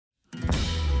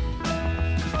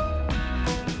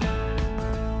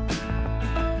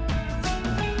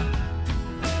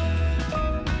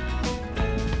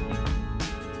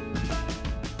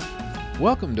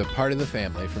Welcome to Part of the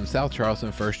Family from South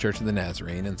Charleston First Church of the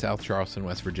Nazarene in South Charleston,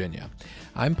 West Virginia.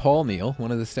 I'm Paul Neal,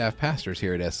 one of the staff pastors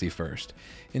here at SC First.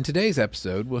 In today's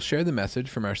episode, we'll share the message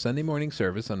from our Sunday morning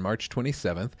service on March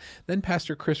 27th, then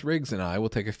Pastor Chris Riggs and I will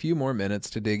take a few more minutes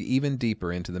to dig even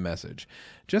deeper into the message.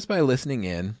 Just by listening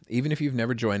in, even if you've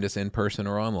never joined us in person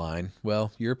or online,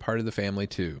 well, you're part of the family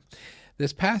too.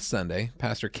 This past Sunday,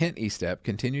 Pastor Kent Estep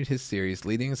continued his series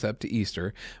leading us up to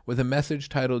Easter with a message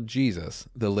titled Jesus,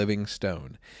 the Living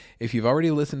Stone. If you've already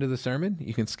listened to the sermon,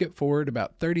 you can skip forward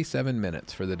about 37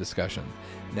 minutes for the discussion.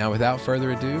 Now, without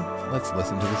further ado, let's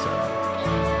listen to the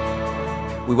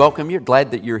sermon. We welcome you.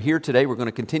 Glad that you're here today. We're going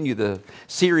to continue the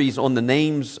series on the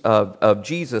names of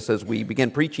Jesus as we begin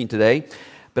preaching today.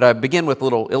 But I begin with a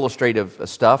little illustrative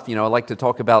stuff. I like to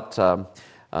talk about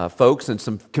folks and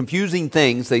some confusing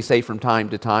things they say from time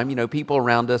to time. People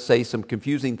around us say some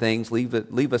confusing things, leave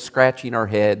us scratching our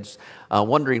heads,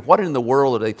 wondering what in the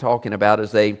world are they talking about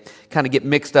as they kind of get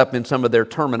mixed up in some of their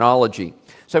terminology.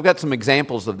 So I've got some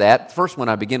examples of that. First one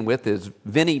I begin with is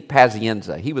Vinny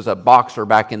Pazienza. He was a boxer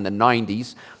back in the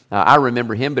 90s. I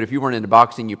remember him, but if you weren't into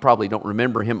boxing, you probably don't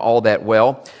remember him all that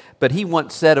well. But he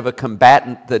once said of a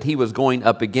combatant that he was going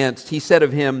up against, he said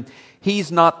of him,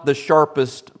 "He's not the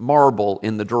sharpest marble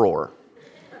in the drawer."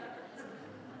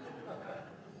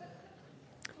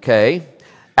 Okay.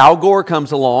 Al Gore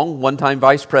comes along, one-time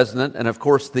vice president, and of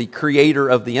course the creator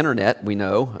of the internet, we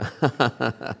know.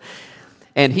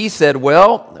 And he said,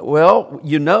 well,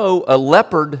 a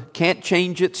leopard can't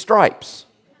change its stripes.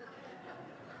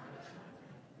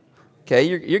 Okay,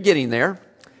 you're getting there.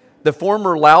 The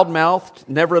former loudmouthed,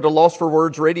 never at a loss for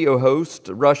words radio host,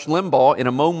 Rush Limbaugh, in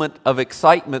a moment of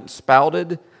excitement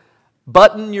spouted,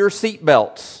 "Button your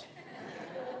seatbelts."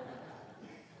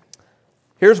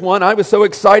 Here's one: "I was so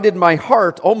excited my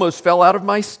heart almost fell out of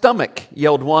my stomach,"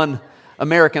 yelled one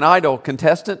American Idol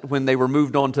contestant when they were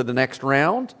moved on to the next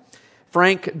round.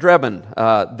 Frank Drebin,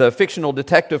 the fictional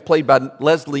detective played by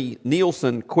Leslie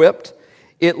Nielsen, quipped,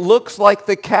 "It looks like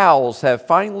the cows have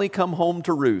finally come home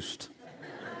to roost."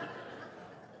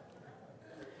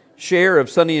 Cher of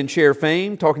Sonny and Cher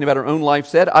fame, talking about her own life,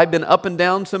 said, "I've been up and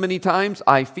down so many times,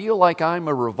 I feel like I'm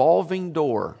a revolving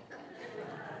door."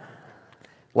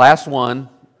 Last one.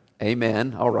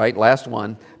 Amen. All right, last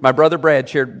one. My brother Brad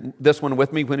shared this one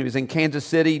with me when he was in Kansas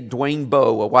City. Dwayne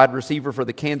Bowe, a wide receiver for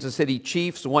the Kansas City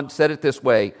Chiefs, once said it this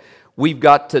way: "We've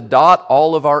got to dot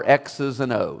all of our X's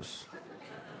and O's."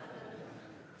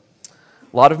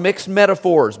 A lot of mixed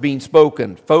metaphors being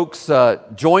spoken. Folks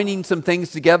joining some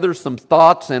things together, some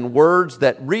thoughts and words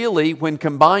that really, when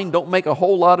combined, don't make a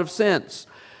whole lot of sense.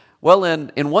 Well,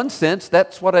 in one sense,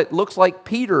 that's what it looks like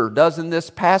Peter does in this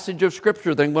passage of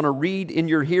Scripture that I'm going to read in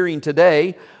your hearing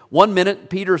today. 1 minute,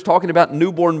 Peter's talking about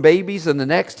newborn babies, and the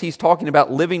next, he's talking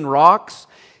about living rocks.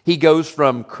 He goes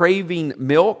from craving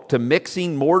milk to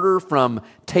mixing mortar, from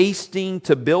tasting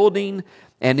to building.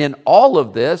 And in all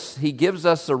of this, he gives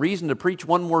us a reason to preach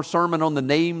one more sermon on the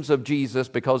names of Jesus,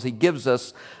 because he gives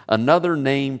us another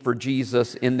name for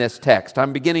Jesus in this text.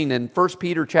 I'm beginning in 1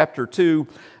 Peter chapter 2,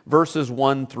 verses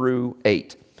 1 through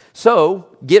 8. "So,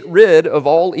 get rid of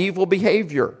all evil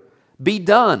behavior. Be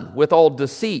done with all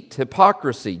deceit,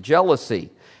 hypocrisy,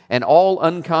 jealousy, and all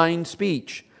unkind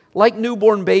speech. Like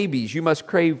newborn babies, you must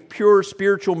crave pure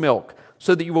spiritual milk,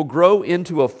 so that you will grow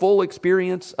into a full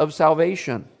experience of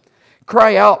salvation.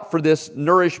 Cry out for this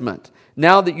nourishment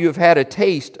now that you have had a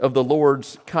taste of the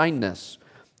Lord's kindness.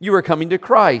 You are coming to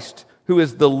Christ, who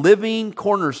is the living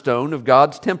cornerstone of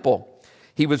God's temple.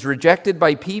 He was rejected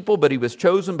by people, but he was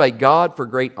chosen by God for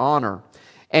great honor.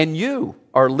 And you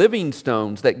are living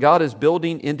stones that God is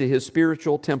building into his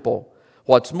spiritual temple.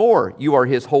 What's more, you are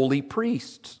his holy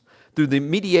priests. Through the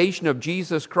mediation of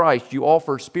Jesus Christ, you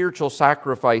offer spiritual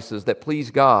sacrifices that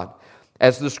please God.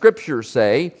 As the scriptures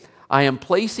say, I am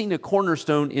placing a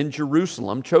cornerstone in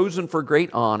Jerusalem, chosen for great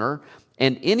honor,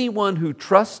 and anyone who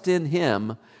trusts in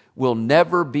him will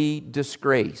never be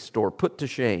disgraced or put to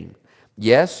shame.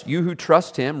 Yes, you who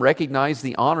trust him recognize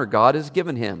the honor God has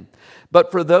given him.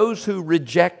 But for those who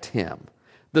reject him,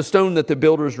 the stone that the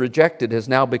builders rejected has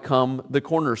now become the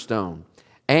cornerstone.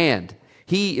 And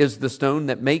he is the stone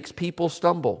that makes people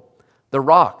stumble, the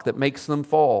rock that makes them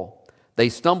fall. They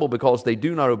stumble because they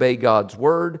do not obey God's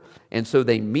word, and so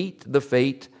they meet the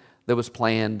fate that was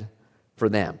planned for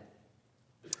them."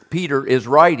 Peter is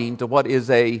writing to what is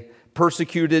a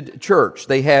persecuted church.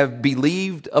 They have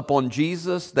believed upon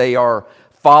Jesus. They are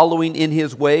following in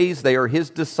his ways. They are his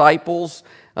disciples.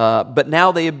 But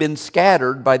now they have been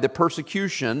scattered by the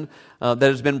persecution that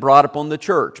has been brought upon the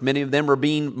church. Many of them are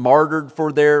being martyred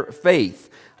for their faith,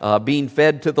 being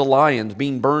fed to the lions,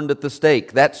 being burned at the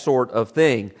stake, that sort of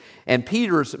thing. And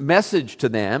Peter's message to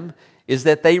them is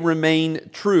that they remain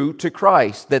true to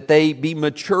Christ, that they be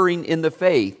maturing in the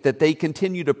faith, that they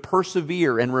continue to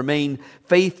persevere and remain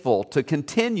faithful, to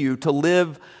continue to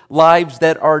live lives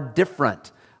that are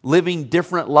different, living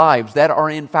different lives that are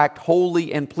in fact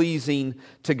holy and pleasing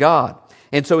to God.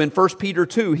 And so in 1 Peter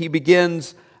 2, he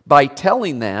begins by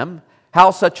telling them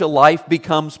how such a life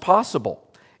becomes possible.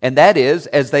 And that is,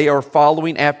 as they are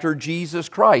following after Jesus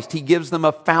Christ. He gives them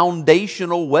a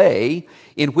foundational way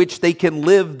in which they can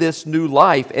live this new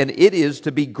life, and it is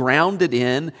to be grounded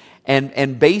in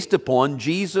and based upon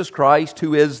Jesus Christ,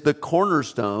 who is the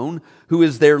cornerstone, who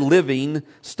is their living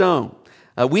stone.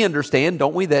 We understand,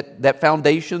 don't we, that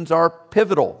foundations are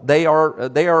pivotal. They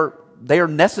are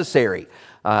necessary.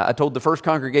 I told the first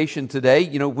congregation today,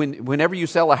 whenever you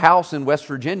sell a house in West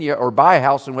Virginia or buy a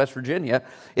house in West Virginia,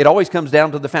 it always comes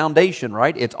down to the foundation,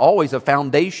 right? It's always a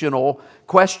foundational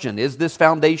question. Is this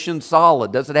foundation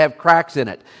solid? Does it have cracks in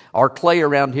it? Our clay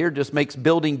around here just makes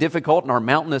building difficult in our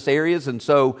mountainous areas, and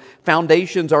so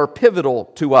foundations are pivotal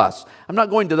to us. I'm not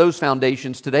going to those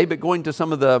foundations today, but going to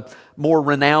some of the more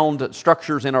renowned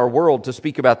structures in our world to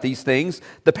speak about these things.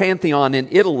 The Pantheon in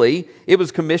Italy, it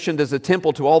was commissioned as a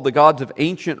temple to all the gods of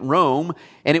ancient Rome,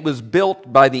 and it was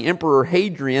built by the Emperor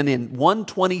Hadrian in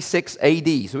 126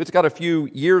 AD, so it's got a few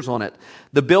years on it.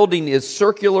 The building is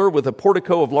circular with a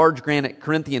portico of large granite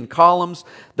Corinthian columns.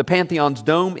 The Pantheon's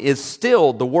dome is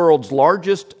still the world's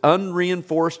largest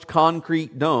unreinforced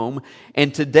concrete dome,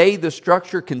 and today the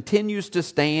structure continues to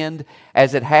stand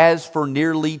as it has for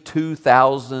nearly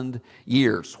 2,000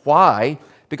 years. Why?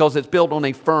 Because it's built on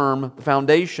a firm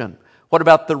foundation. What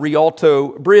about the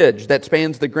Rialto Bridge that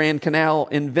spans the Grand Canal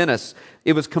in Venice?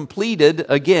 It was completed,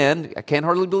 again, I can't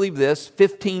hardly believe this,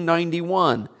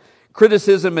 1591.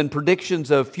 Criticism and predictions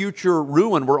of future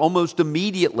ruin were almost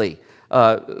immediately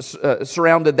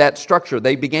surrounded that structure.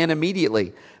 They began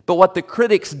immediately. But what the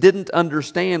critics didn't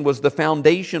understand was the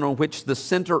foundation on which the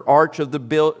center arch of the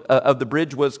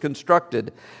bridge was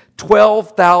constructed.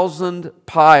 12,000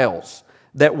 piles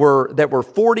that were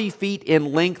 40 feet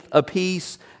in length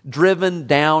apiece, driven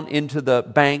down into the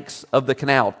banks of the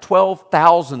canal.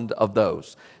 12,000 of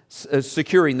those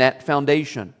securing that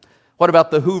foundation. What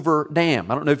about the Hoover Dam?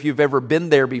 I don't know if you've ever been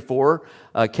there before.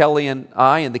 Kelly and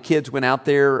I and the kids went out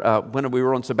there when we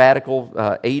were on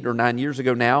sabbatical 8 or 9 years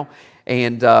ago now,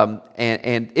 and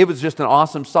it was just an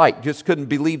awesome sight. Just couldn't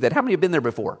believe that. How many have been there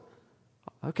before?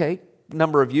 Okay,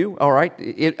 number of you. All right,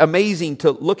 amazing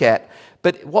to look at.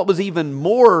 But what was even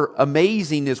more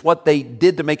amazing is what they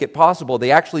did to make it possible. They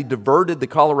actually diverted the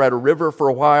Colorado River for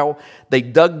a while. They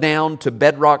dug down to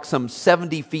bedrock some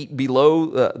 70 feet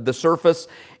below the surface,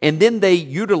 and then they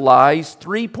utilized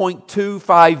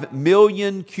 3.25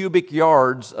 million cubic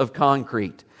yards of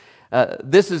concrete.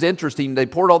 This is interesting. They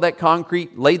poured all that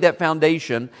concrete, laid that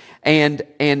foundation, and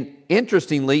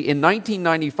interestingly, in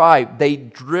 1995, they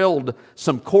drilled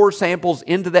some core samples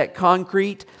into that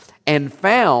concrete and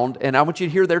found, and I want you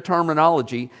to hear their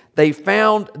terminology, they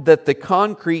found that the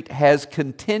concrete has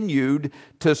continued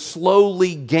to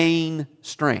slowly gain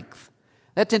strength.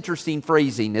 That's interesting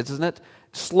phrasing, isn't it?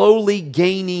 Slowly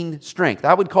gaining strength.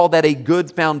 I would call that a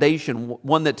good foundation,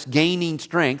 one that's gaining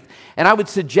strength. And I would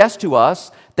suggest to us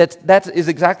that is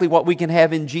exactly what we can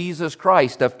have in Jesus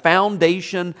Christ, a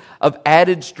foundation of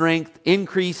added strength,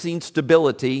 increasing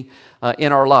stability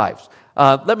in our lives.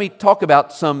 Let me talk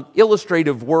about some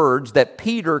illustrative words that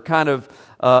Peter kind of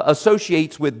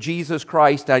associates with Jesus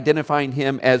Christ, identifying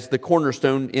him as the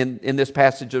cornerstone in this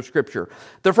passage of Scripture.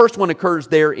 The first one occurs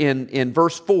there in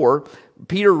verse 4.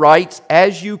 Peter writes,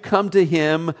 "As you come to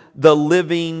him, the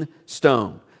living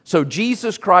stone." So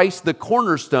Jesus Christ, the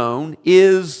cornerstone,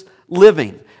 is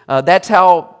living. That's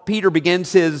how Peter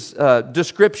begins his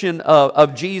description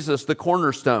of Jesus, the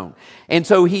cornerstone. And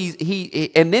so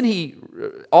he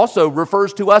also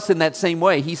refers to us in that same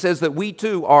way. He says that we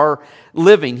too are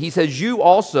living. He says, you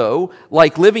also,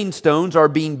 like living stones, are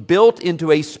being built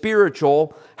into a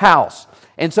spiritual house.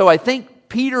 And so I think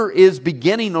Peter is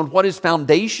beginning on what is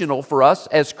foundational for us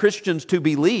as Christians to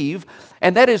believe,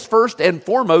 and that is first and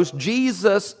foremost,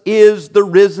 Jesus is the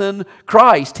risen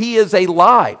Christ. He is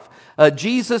alive.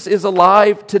 Jesus is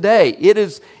alive today. It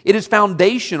is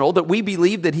foundational that we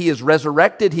believe that He is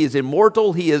resurrected, He is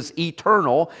immortal, He is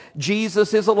eternal.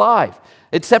 Jesus is alive.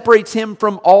 It separates Him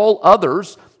from all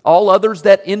others all others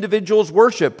that individuals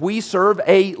worship. We serve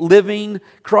a living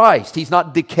Christ. He's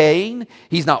not decaying.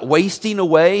 He's not wasting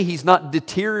away. He's not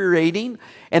deteriorating.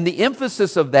 And the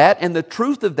emphasis of that and the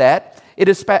truth of that, it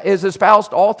is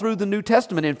espoused all through the New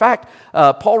Testament. In fact,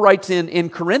 Paul writes in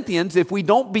Corinthians, if we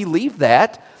don't believe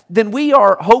that, then we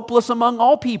are hopeless among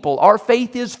all people. Our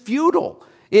faith is futile.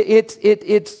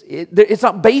 It's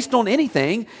not based on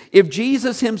anything if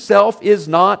Jesus himself is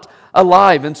not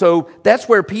alive. And so that's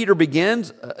where Peter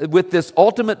begins with this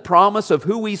ultimate promise of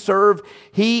who we serve.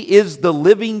 He is the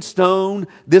living stone,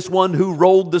 this one who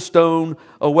rolled the stone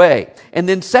away. And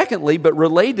then secondly, but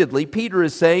relatedly, Peter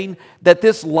is saying that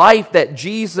this life that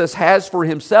Jesus has for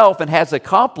himself and has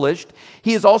accomplished,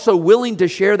 he is also willing to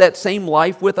share that same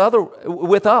life with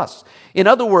us. In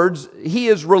other words, he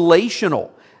is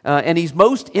relational. And he's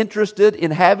most interested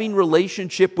in having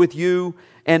relationship with you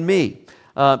and me.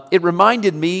 It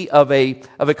reminded me of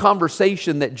a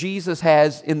conversation that Jesus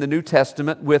has in the New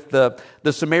Testament with the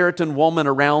Samaritan woman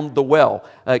around the well.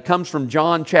 It comes from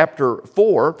John chapter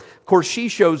 4. Of course, she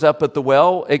shows up at the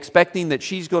well expecting that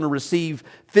she's going to receive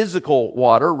physical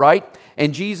water, right?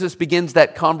 And Jesus begins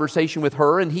that conversation with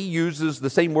her, and he uses the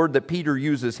same word that Peter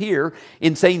uses here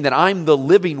in saying that I'm the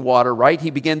living water, right? He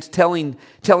begins telling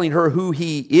her who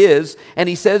he is, and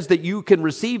he says that you can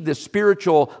receive this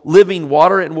spiritual living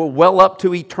water and will well up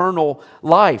to eternal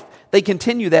life. They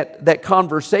continue that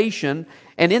conversation,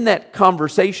 and in that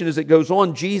conversation as it goes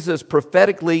on, Jesus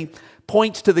prophetically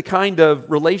points to the kind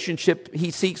of relationship he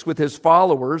seeks with his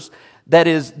followers that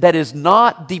is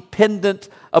not dependent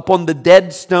upon the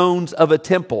dead stones of a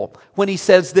temple. When he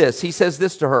says this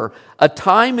to her, a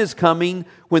time is coming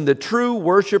when the true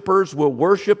worshipers will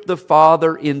worship the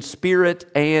Father in spirit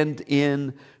and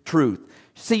in truth.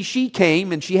 See, she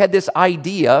came and she had this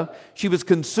idea. She was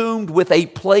consumed with a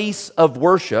place of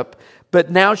worship. But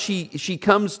now she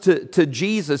comes to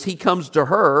Jesus, he comes to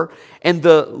her, and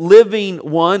the living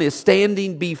one is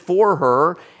standing before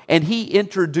her, and he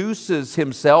introduces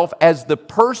himself as the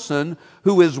person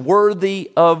who is worthy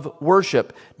of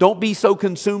worship. Don't be so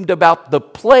consumed about the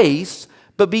place,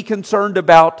 but be concerned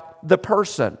about the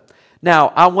person. Now,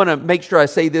 I want to make sure I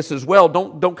say this as well.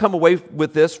 Don't come away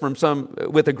with this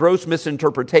with a gross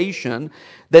misinterpretation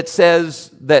that says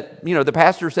that, the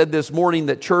pastor said this morning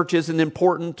that church isn't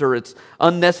important or it's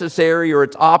unnecessary or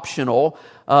it's optional.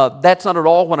 That's not at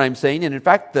all what I'm saying. And in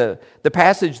fact, the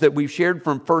passage that we've shared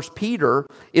from 1 Peter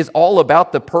is all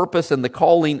about the purpose and the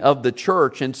calling of the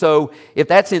church. And so if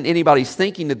that's in anybody's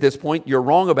thinking at this point, you're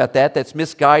wrong about that. That's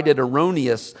misguided,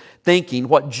 erroneous thinking.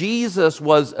 What Jesus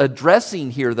was addressing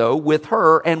here, though, with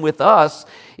her and with us,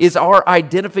 is our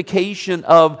identification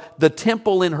of the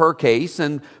temple in her case,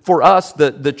 and for us,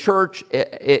 the church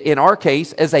in our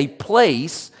case, as a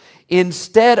place,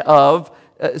 instead of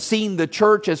seeing the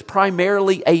church as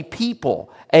primarily a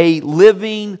people, a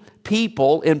living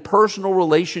people in personal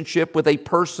relationship with a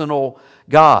personal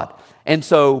God. And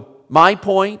so my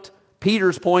point,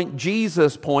 Peter's point,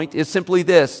 Jesus' point is simply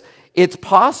this: it's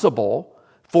possible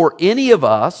for any of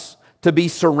us to be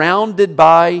surrounded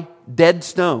by dead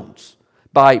stones,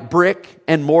 by brick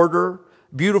and mortar,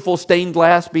 beautiful stained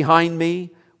glass behind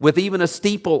me, with even a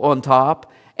steeple on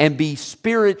top, and be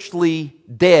spiritually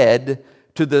dead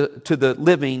to the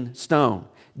living stone.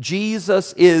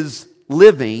 Jesus is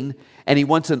living, and he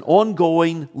wants an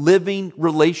ongoing living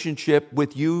relationship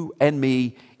with you and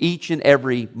me each and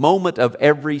every moment of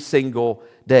every single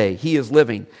day. He is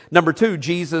living. Number two,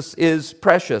 Jesus is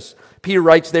precious. Peter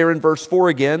writes there in verse 4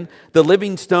 again, the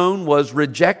living stone was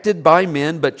rejected by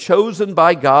men, but chosen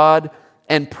by God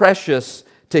and precious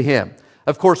to him.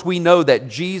 Of course, we know that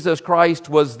Jesus Christ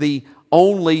was the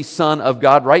only Son of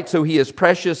God, right? So he is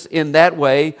precious in that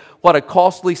way. What a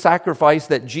costly sacrifice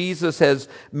that Jesus has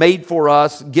made for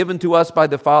us, given to us by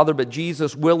the Father, but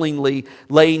Jesus willingly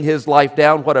laying his life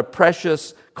down. What a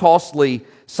precious, costly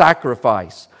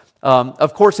sacrifice.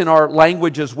 Of course, in our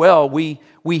language as well, we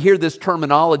hear this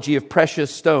terminology of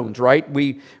precious stones, right?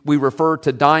 We refer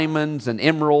to diamonds and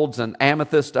emeralds and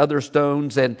amethyst, other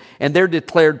stones, and they're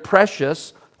declared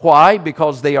precious. Why?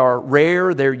 Because they are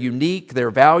rare, they're unique,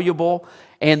 they're valuable,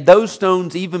 and those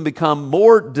stones even become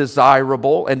more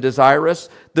desirable and desirous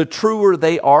the truer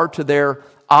they are to their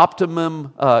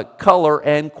optimum color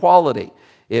and quality.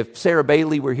 If Sarah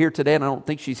Bailey were here today, and I don't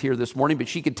think she's here this morning, but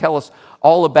she could tell us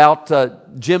all about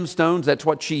gemstones. That's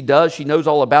what she does. She knows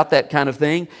all about that kind of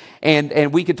thing.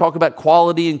 And we could talk about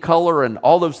quality and color and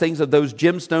all those things of those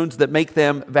gemstones that make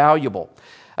them valuable.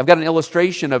 I've got an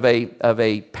illustration of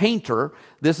a painter.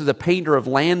 This is a painter of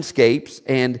landscapes,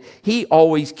 and he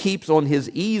always keeps on his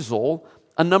easel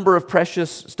a number of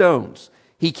precious stones.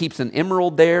 He keeps an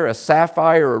emerald there, a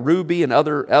sapphire, a ruby, and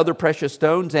other precious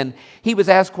stones. And he was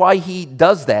asked why he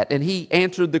does that. And he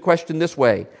answered the question this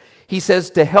way. He says,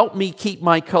 to help me keep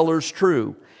my colors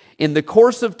true. In the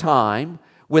course of time,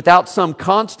 without some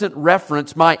constant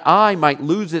reference, my eye might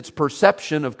lose its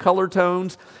perception of color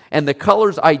tones, and the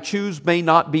colors I choose may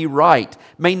not be right,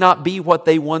 may not be what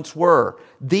they once were.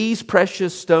 These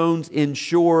precious stones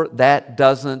ensure that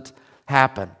doesn't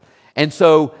happen. And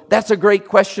so that's a great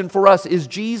question for us. Is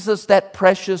Jesus that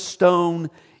precious stone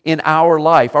in our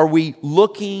life? Are we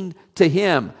looking to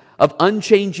Him of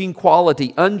unchanging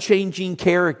quality, unchanging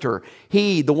character?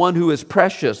 He, the one who is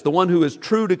precious, the one who is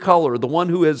true to color, the one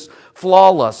who is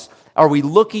flawless. Are we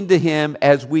looking to Him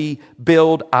as we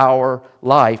build our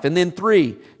life? And then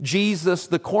 3, Jesus,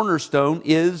 the cornerstone,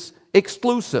 is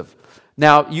exclusive.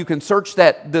 Now, you can search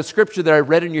the scripture that I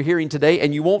read in your hearing today,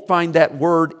 and you won't find that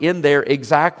word in there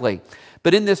exactly.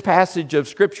 But in this passage of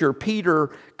Scripture, Peter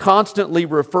constantly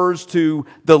refers to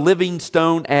the living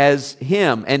stone as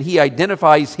Him. And he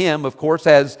identifies Him, of course,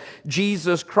 as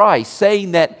Jesus Christ,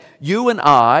 saying that you and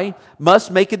I must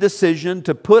make a decision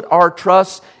to put our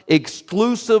trust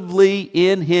exclusively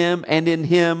in Him and in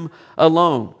Him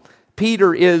alone.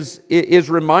 Peter is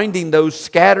reminding those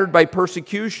scattered by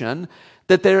persecution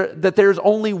that there's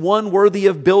only one worthy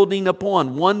of building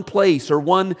upon, one place or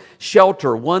one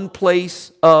shelter, one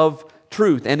place of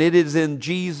truth, and it is in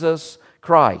Jesus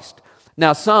Christ.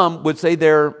 Now, some would say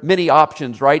there are many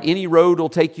options, right? Any road will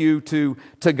take you to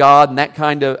God and that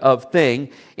kind of thing.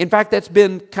 In fact, that's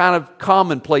been kind of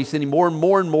commonplace anymore, and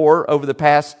more over the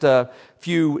past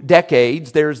few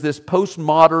decades. There's this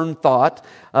postmodern thought,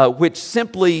 which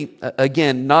simply,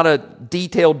 again, not a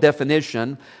detailed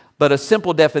definition, but a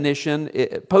simple definition.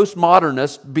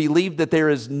 Postmodernists believe that there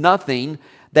is nothing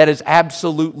that is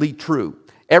absolutely true.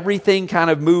 Everything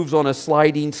kind of moves on a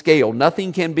sliding scale.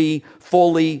 Nothing can be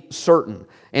fully certain.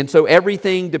 And so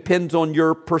everything depends on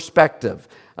your perspective.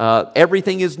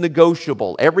 Everything is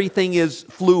negotiable. Everything is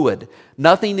fluid.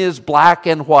 Nothing is black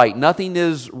and white. Nothing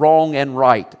is wrong and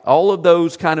right. All of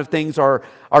those kind of things are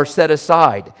set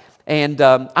aside. And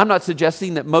I'm not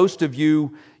suggesting that most of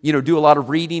you do a lot of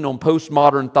reading on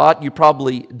postmodern thought. You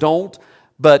probably don't.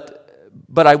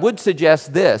 But I would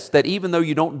suggest this, that even though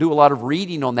you don't do a lot of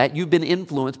reading on that, you've been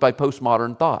influenced by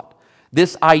postmodern thought.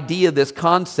 This idea, this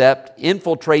concept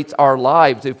infiltrates our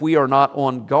lives if we are not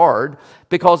on guard,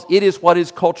 because it is what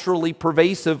is culturally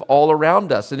pervasive all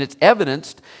around us. And it's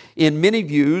evidenced in many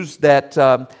views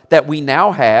that we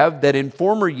now have that in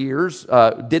former years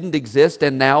didn't exist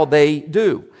and now they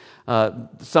do.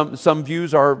 Some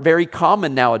views are very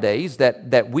common nowadays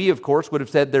that we, of course, would have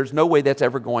said there's no way that's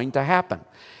ever going to happen.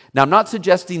 Now, I'm not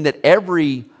suggesting that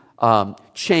every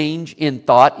change in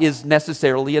thought is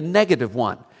necessarily a negative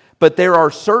one, but there are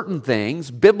certain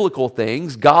things, biblical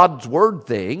things, God's Word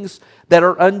things, that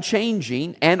are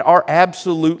unchanging and are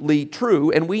absolutely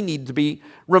true, and we need to be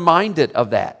reminded of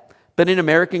that. But in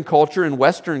American culture and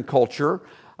Western culture,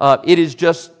 it is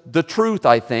just the truth,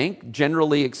 I think,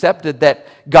 generally accepted, that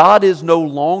God is no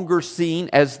longer seen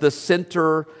as the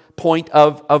center point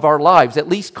of our lives. At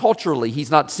least culturally, He's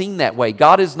not seen that way.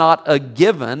 God is not a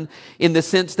given in the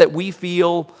sense that we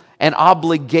feel an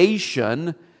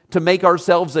obligation to make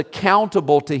ourselves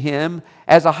accountable to Him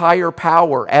as a higher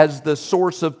power, as the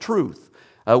source of truth.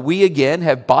 We, again,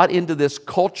 have bought into this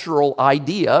cultural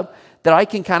idea that I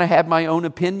can kind of have my own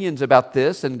opinions about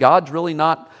this, and God's really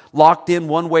not locked in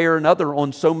one way or another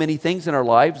on so many things in our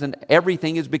lives, and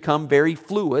everything has become very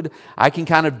fluid. I can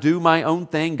kind of do my own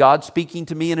thing. God's speaking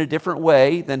to me in a different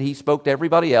way than He spoke to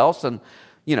everybody else, and,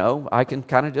 I can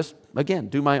kind of just, again,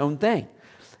 do my own thing.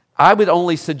 I would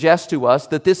only suggest to us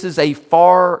that this is a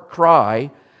far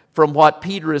cry from what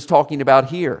Peter is talking about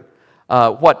here.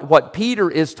 What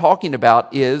Peter is talking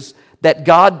about is that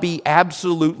God be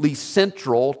absolutely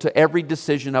central to every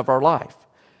decision of our life.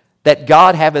 That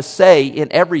God have a say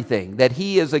in everything, that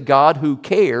He is a God who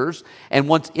cares and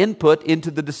wants input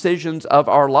into the decisions of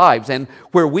our lives. And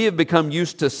where we have become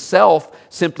used to self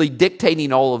simply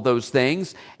dictating all of those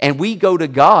things, and we go to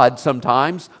God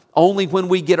sometimes only when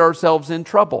we get ourselves in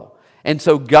trouble. And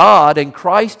so God and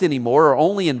Christ anymore are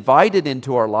only invited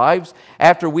into our lives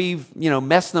after we've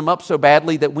messed them up so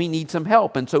badly that we need some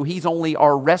help. And so He's only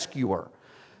our rescuer.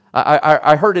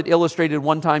 I heard it illustrated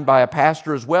one time by a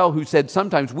pastor as well, who said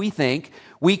sometimes we think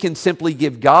we can simply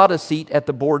give God a seat at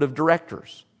the board of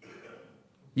directors.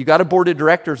 You got a board of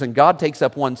directors and God takes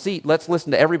up one seat. Let's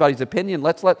listen to everybody's opinion.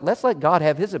 Let's let God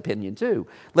have His opinion too.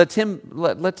 Let's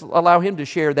allow Him to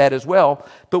share that as well.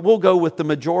 But we'll go with the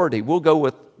majority. We'll go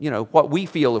with what we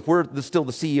feel if we're still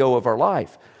the CEO of our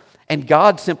life. And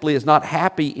God simply is not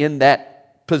happy in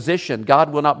that position.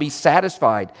 God will not be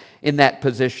satisfied in that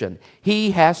position.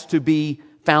 He has to be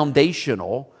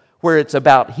foundational, where it's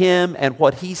about Him and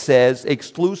what He says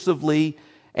exclusively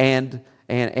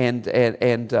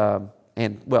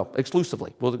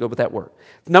exclusively. We'll go with that word.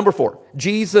 Number 4,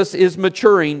 Jesus is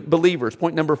maturing believers.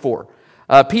 Point number 4.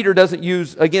 Peter doesn't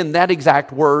use, again, that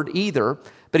exact word either,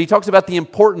 but he talks about the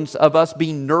importance of us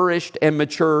being nourished and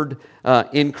matured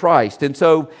in Christ. And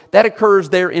so that occurs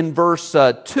there in verse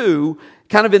 2,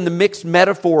 kind of in the mixed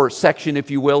metaphor section, if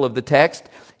you will, of the text.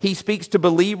 He speaks to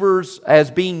believers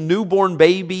as being newborn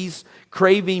babies,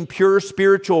 craving pure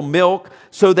spiritual milk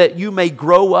so that you may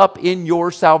grow up in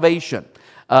your salvation.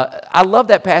 I love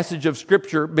that passage of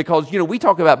Scripture because, we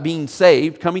talk about being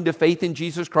saved, coming to faith in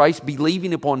Jesus Christ,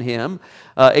 believing upon Him,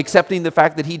 accepting the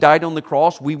fact that He died on the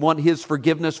cross. We want His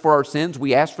forgiveness for our sins.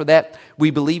 We ask for that.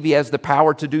 We believe He has the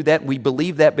power to do that. We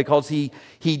believe that because He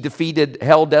defeated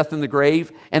hell, death, and the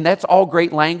grave. And that's all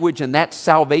great language, and that's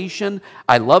salvation.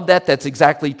 I love that. That's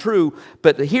exactly true.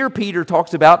 But here Peter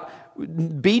talks about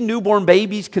be newborn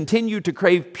babies, continue to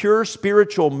crave pure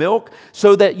spiritual milk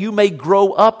so that you may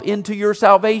grow up into your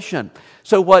salvation.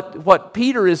 So what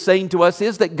Peter is saying to us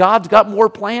is that God's got more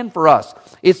planned for us.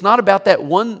 It's not about that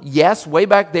one yes way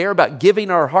back there about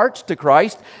giving our hearts to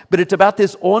Christ, but it's about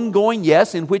this ongoing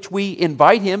yes in which we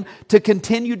invite Him to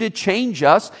continue to change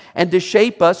us and to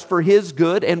shape us for His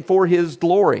good and for His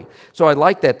glory. So I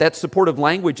like that. That's supportive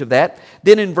language of that.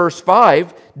 Then in verse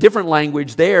 5, different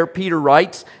language there, Peter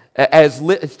writes,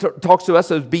 talks to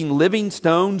us as being living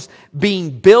stones,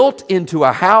 being built into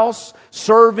a house,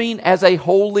 serving as a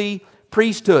holy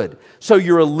priesthood. So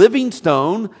you're a living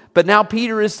stone, but now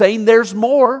Peter is saying there's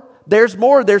more. There's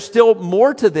more. There's still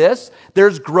more to this.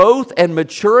 There's growth and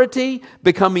maturity,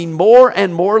 becoming more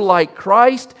and more like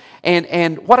Christ.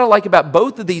 And what I like about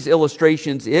both of these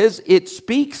illustrations is it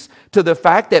speaks to the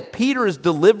fact that Peter is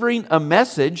delivering a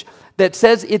message that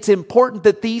says it's important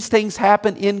that these things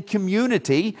happen in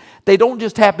community. They don't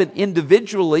just happen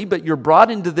individually, but you're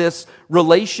brought into this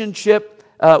relationship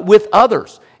with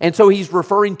others. And so he's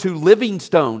referring to living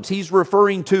stones. He's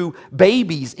referring to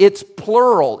babies. It's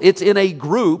plural. It's in a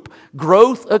group.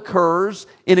 Growth occurs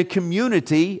in a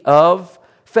community of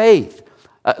faith.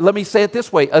 Let me say it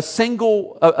this way. A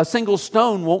single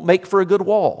stone won't make for a good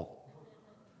wall.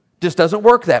 Just doesn't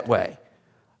work that way.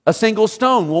 A single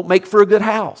stone won't make for a good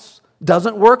house.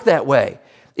 Doesn't work that way.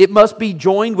 It must be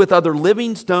joined with other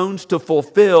living stones to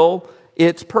fulfill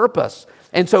its purpose.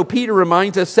 And so Peter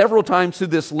reminds us several times through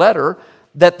this letter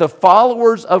that the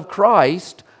followers of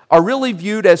Christ are really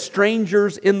viewed as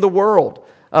strangers in the world.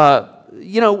 I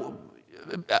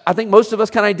think most of us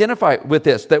can identify with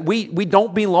this, that we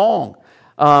don't belong.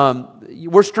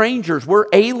 We're strangers. We're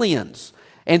aliens.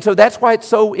 And so that's why it's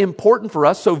so important for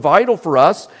us, so vital for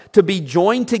us to be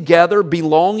joined together,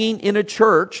 belonging in a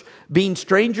church. Being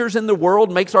strangers in the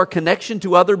world makes our connection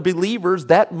to other believers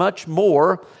that much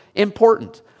more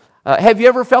important. Have you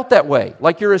ever felt that way?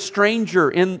 Like you're a stranger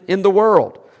in the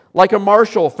world? Like a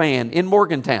Marshall fan in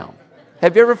Morgantown?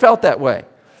 Have you ever felt that way?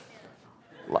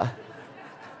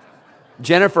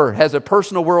 Jennifer has a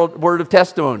personal word of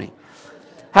testimony.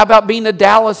 How about being a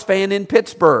Dallas fan in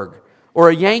Pittsburgh? Or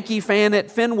a Yankee fan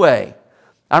at Fenway?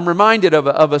 I'm reminded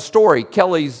of a story.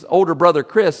 Kelly's older brother,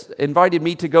 Chris, invited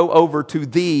me to go over to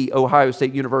the Ohio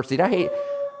State University.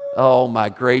 Oh my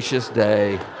gracious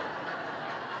day.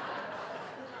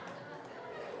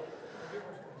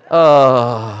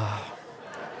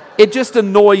 It just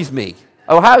annoys me.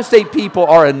 Ohio State people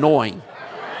are annoying.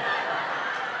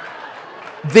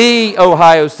 The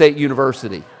Ohio State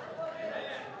University.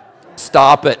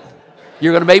 Stop it.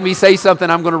 You're going to make me say something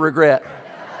I'm going to regret.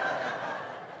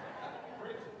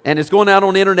 And it's going out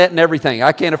on the internet and everything.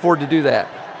 I can't afford to do that.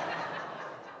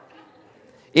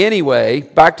 Anyway,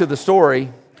 back to the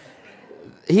story.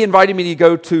 He invited me to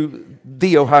go to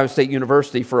the Ohio State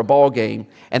University for a ball game,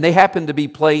 and they happened to be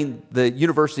playing the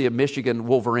University of Michigan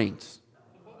Wolverines.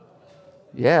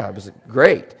 Yeah, it was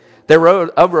great. There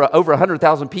were over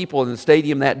 100,000 people in the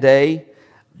stadium that day.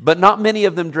 But not many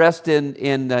of them dressed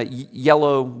in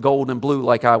yellow, gold, and blue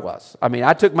like I was. I mean,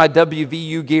 I took my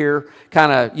WVU gear,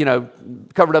 kind of,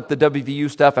 covered up the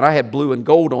WVU stuff, and I had blue and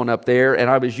gold on up there,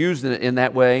 and I was using it in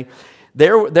that way.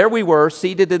 There we were,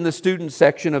 seated in the student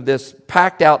section of this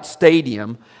packed-out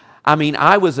stadium. I mean,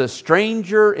 I was a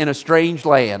stranger in a strange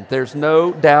land. There's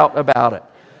no doubt about it.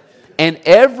 And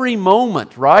every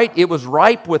moment, right, it was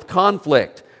ripe with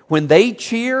conflict. When they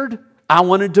cheered, I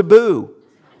wanted to boo.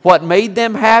 What made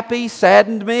them happy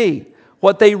saddened me.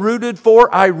 What they rooted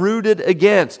for, I rooted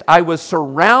against. I was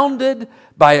surrounded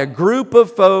by a group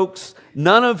of folks,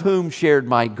 none of whom shared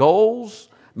my goals,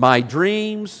 my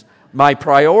dreams, my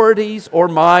priorities or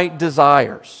my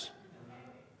desires.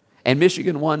 And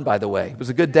Michigan won, by the way. It was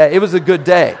a good day. It was a good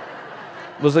day.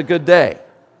 It was a good day.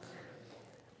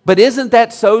 But isn't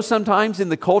that so sometimes in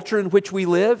the culture in which we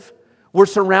live? We're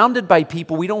surrounded by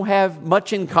people we don't have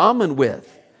much in common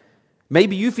with.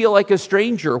 Maybe you feel like a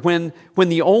stranger when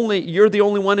you're the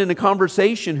only one in a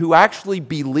conversation who actually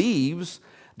believes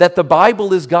that the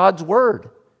Bible is God's Word.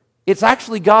 It's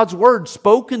actually God's Word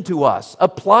spoken to us,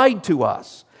 applied to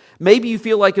us. Maybe you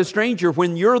feel like a stranger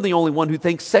when you're the only one who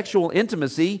thinks sexual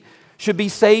intimacy should be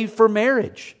saved for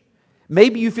marriage.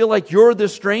 Maybe you feel like you're the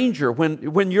stranger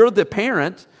when you're the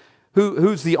parent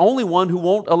who's the only one who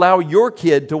won't allow your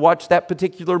kid to watch that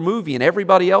particular movie and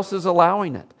everybody else is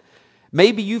allowing it.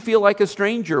 Maybe you feel like a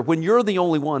stranger when you're the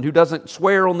only one who doesn't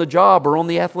swear on the job or on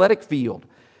the athletic field.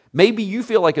 Maybe you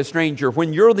feel like a stranger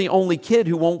when you're the only kid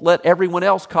who won't let everyone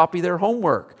else copy their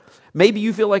homework. Maybe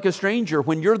you feel like a stranger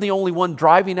when you're the only one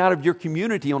driving out of your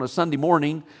community on a Sunday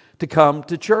morning to come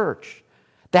to church.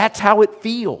 That's how it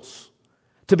feels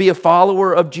to be a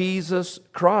follower of Jesus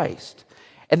Christ.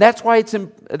 And that's why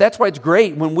it's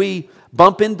great when we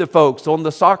bump into folks on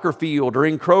the soccer field or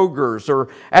in Kroger's or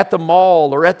at the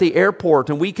mall or at the airport,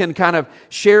 and we can kind of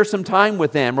share some time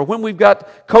with them. Or when we've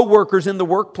got coworkers in the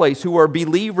workplace who are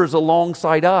believers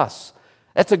alongside us.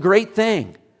 That's a great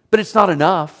thing, but it's not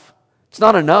enough. It's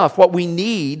not enough. What we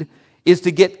need is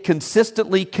to get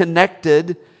consistently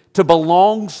connected to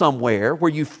belong somewhere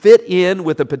where you fit in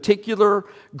with a particular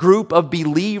group of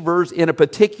believers in a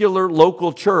particular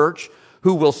local church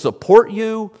who will support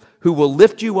you, who will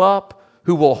lift you up,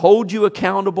 who will hold you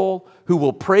accountable, who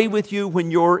will pray with you when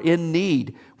you're in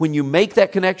need. When you make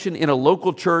that connection in a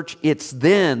local church, it's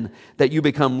then that you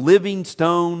become living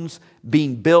stones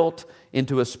being built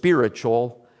into a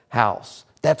spiritual house.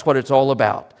 That's what it's all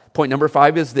about. Point number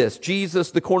 5 is this.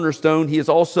 Jesus, the cornerstone, He is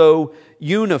also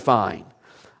unifying.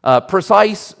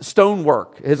 Precise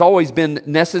stonework has always been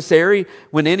necessary.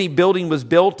 When any building was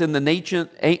built in the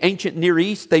ancient Near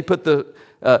East, they put the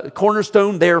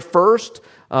cornerstone there first.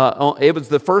 It was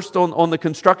the first on the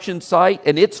construction site,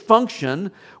 and its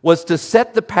function was to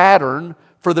set the pattern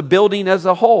for the building as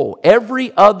a whole.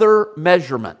 Every other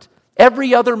measurement,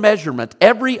 every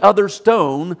other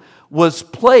stone was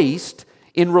placed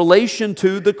in relation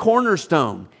to the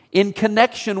cornerstone, in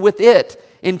connection with it,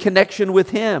 in connection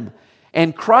with Him.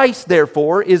 And Christ,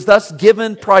 therefore, is thus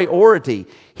given priority.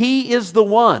 He is the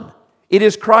one. It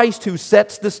is Christ who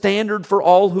sets the standard for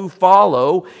all who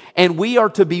follow, and we are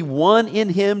to be one in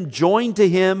Him, joined to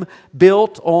Him,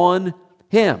 built on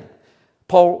Him.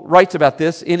 Paul writes about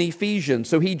this in Ephesians.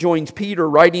 So he joins Peter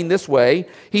writing this way.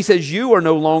 He says, "You are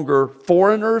no longer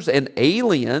foreigners and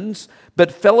aliens,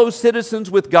 but fellow citizens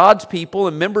with God's people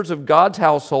and members of God's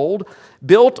household,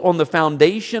 built on the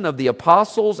foundation of the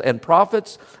apostles and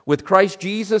prophets, with Christ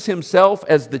Jesus Himself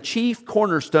as the chief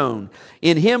cornerstone.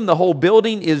 In Him the whole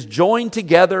building is joined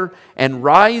together and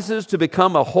rises to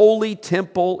become a holy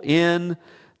temple in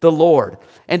the Lord."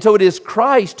 And so it is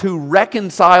Christ who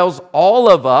reconciles all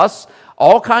of us,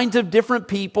 all kinds of different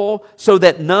people, so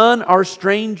that none are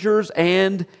strangers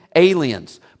and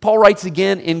aliens. Paul writes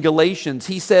again in Galatians.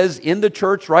 He says in the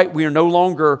church, right, we are no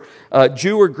longer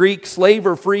Jew or Greek, slave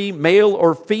or free, male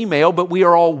or female, but we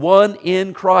are all one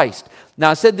in Christ.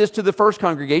 Now, I said this to the first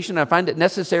congregation. I find it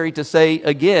necessary to say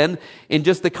again, in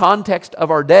just the context of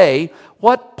our day,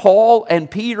 what Paul and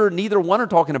Peter, neither one are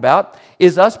talking about,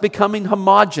 is us becoming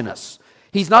homogeneous.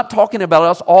 He's not talking about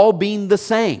us all being the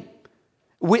same.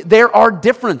 There are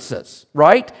differences,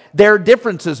 right? There are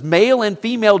differences. Male and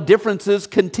female differences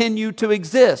continue to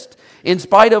exist in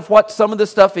spite of what some of the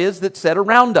stuff is that's said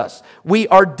around us. We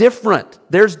are different.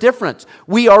 There's difference.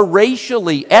 We are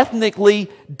racially,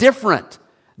 ethnically different.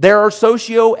 There are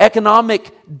socioeconomic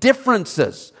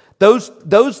differences.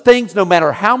 Those things, no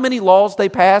matter how many laws they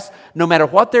pass, no matter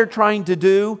what they're trying to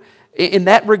do, in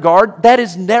that regard, that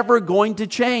is never going to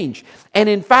change. And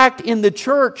in fact, in the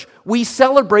church, we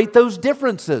celebrate those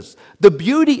differences. The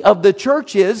beauty of the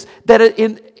church is that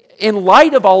in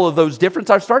light of all of those differences,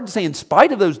 I started to say in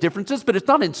spite of those differences, but it's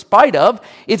not in spite of,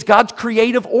 it's God's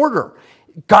creative order.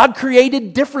 God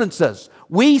created differences.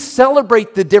 We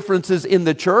celebrate the differences in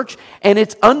the church, and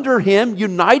it's under Him,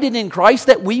 united in Christ,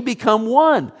 that we become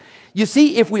one. You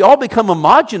see, if we all become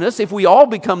homogeneous, if we all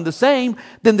become the same,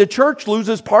 then the church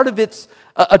loses part of its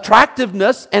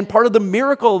attractiveness, and part of the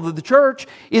miracle of the church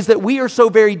is that we are so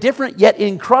very different, yet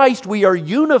in Christ we are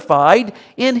unified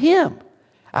in Him.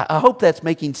 I hope that's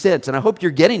making sense, and I hope you're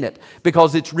getting it,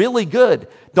 because it's really good.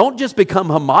 Don't just become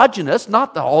homogeneous,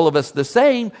 not all of us the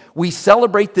same. We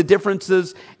celebrate the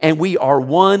differences, and we are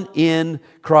one in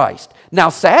Christ. Now,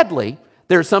 sadly,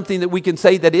 there's something that we can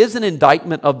say that is an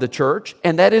indictment of the church,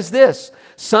 and that is this: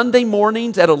 Sunday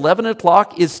mornings at 11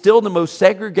 o'clock is still the most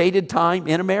segregated time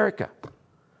in America.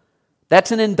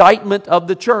 That's an indictment of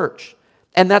the church.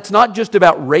 And that's not just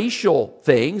about racial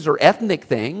things or ethnic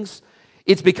things.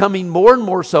 It's becoming more and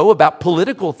more so about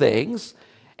political things,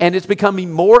 and it's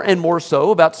becoming more and more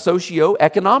so about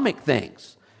socioeconomic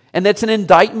things. And that's an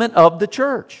indictment of the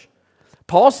church.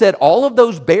 Paul said all of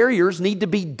those barriers need to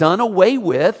be done away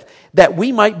with that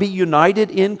we might be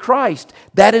united in Christ.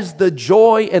 That is the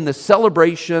joy and the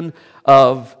celebration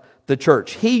of the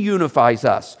church. He unifies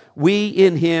us. We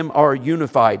in Him are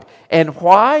unified. And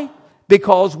why?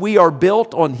 Because we are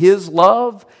built on His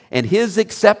love and His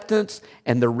acceptance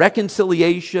and the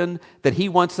reconciliation that He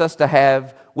wants us to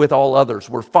have with all others.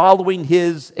 We're following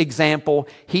His example.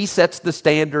 He sets the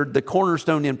standard, the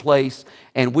cornerstone in place,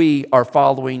 and we are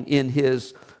following in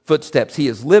His footsteps. He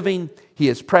is living, He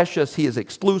is precious, He is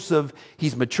exclusive,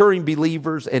 He's maturing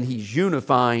believers, and He's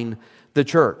unifying the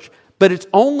church. But it's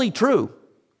only true.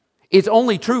 It's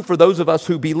only true for those of us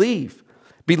who believe.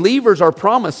 Believers are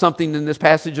promised something in this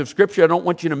passage of Scripture. I don't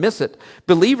want you to miss it.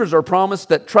 Believers are promised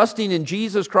that trusting in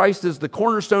Jesus Christ as the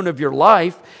cornerstone of your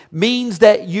life means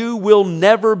that you will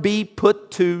never be put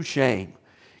to shame.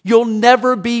 You'll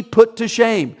never be put to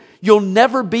shame. You'll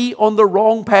never be on the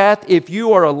wrong path if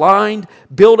you are aligned,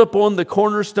 built upon the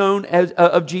cornerstone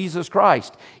of Jesus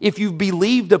Christ. If you've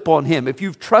believed upon Him, if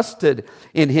you've trusted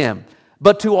in Him.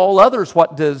 But to all others,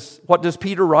 what does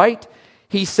Peter write?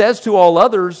 He says to all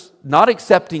others, not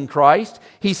accepting Christ,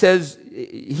 he says,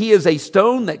 He is a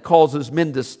stone that causes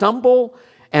men to stumble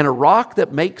and a rock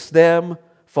that makes them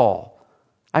fall.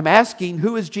 I'm asking,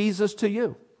 who is Jesus to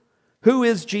you? Who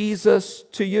is Jesus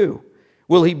to you?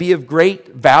 Will He be of great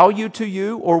value to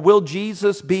you, or will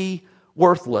Jesus be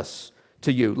worthless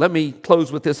to you? Let me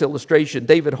close with this illustration.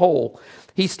 David Hull,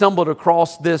 he stumbled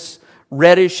across this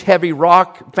reddish, heavy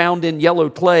rock found in yellow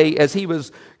clay as he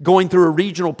was going through a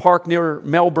regional park near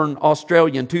Melbourne,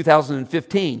 Australia in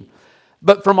 2015.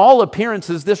 But from all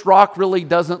appearances, this rock really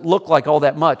doesn't look like all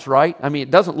that much, right? I mean, it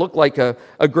doesn't look like a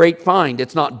great find.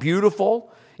 It's not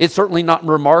beautiful. It's certainly not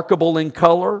remarkable in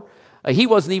color. He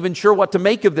wasn't even sure what to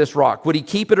make of this rock. Would he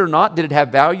keep it or not? Did it have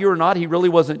value or not? He really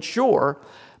wasn't sure.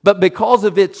 But because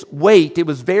of its weight, it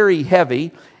was very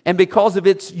heavy, and because of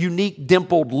its unique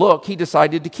dimpled look, he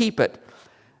decided to keep it.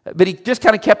 But he just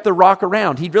kind of kept the rock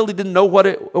around. He really didn't know what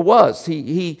it was.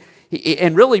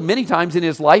 And really, many times in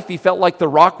his life, he felt like the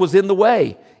rock was in the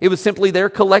way. It was simply there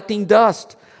collecting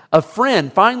dust. A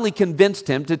friend finally convinced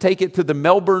him to take it to the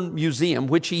Melbourne Museum,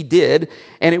 which he did,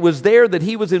 and it was there that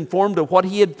he was informed of what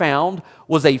he had found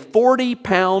was a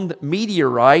 40-pound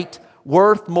meteorite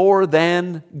worth more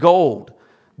than gold.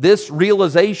 This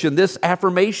realization, this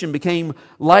affirmation became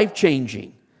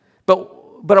life-changing.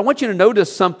 But I want you to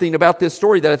notice something about this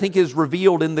story that I think is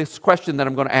revealed in this question that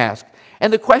I'm going to ask.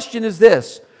 And the question is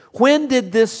this: when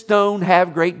did this stone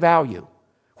have great value?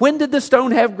 When did the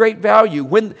stone have great value?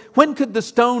 When could the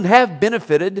stone have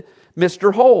benefited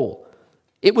Mr. Hull?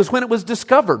 It was when it was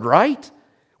discovered, right?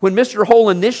 When Mr.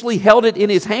 Hull initially held it in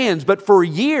his hands, but for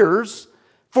years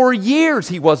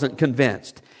he wasn't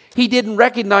convinced. He didn't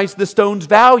recognize the stone's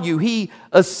value. He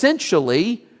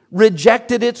essentially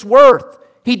rejected its worth.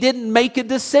 He didn't make a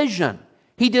decision.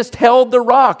 He just held the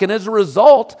rock. And as a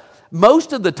result,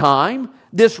 most of the time,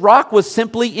 this rock was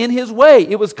simply in his way.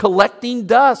 It was collecting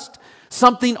dust,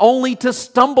 something only to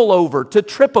stumble over, to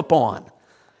trip upon.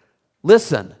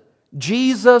 Listen,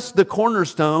 Jesus, the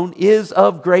cornerstone, is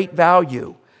of great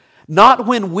value. Not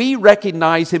when we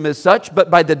recognize Him as such, but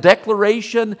by the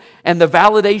declaration and the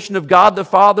validation of God the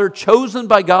Father, chosen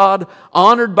by God,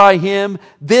 honored by Him.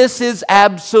 This is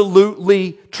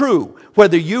absolutely true.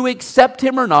 Whether you accept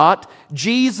Him or not,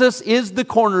 Jesus is the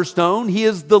cornerstone. He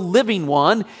is the living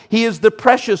one. He is the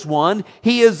precious one.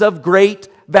 He is of great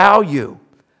value.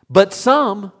 But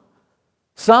some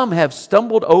have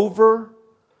stumbled over,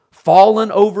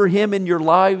 fallen over Him in your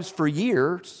lives for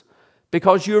years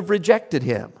because you have rejected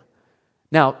Him.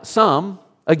 Now, some,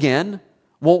 again,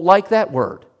 won't like that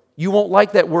word. You won't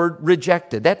like that word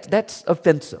rejected. That's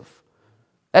offensive.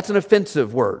 That's an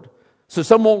offensive word. So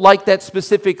some won't like that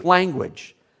specific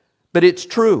language. But it's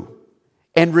true.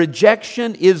 And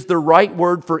rejection is the right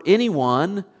word for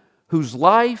anyone whose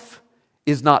life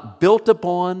is not built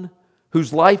upon,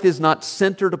 whose life is not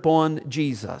centered upon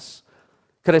Jesus.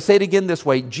 Could I say it again this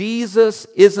way? Jesus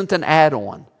isn't an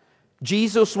add-on.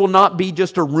 Jesus will not be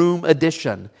just a room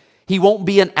addition. He won't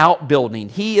be an outbuilding.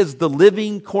 He is the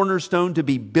living cornerstone to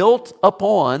be built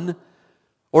upon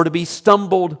or to be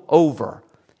stumbled over.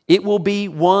 It will be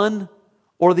one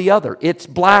or the other. It's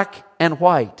black and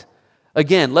white.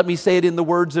 Again, let me say it in the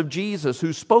words of Jesus,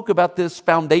 who spoke about this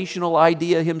foundational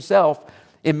idea himself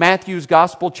in Matthew's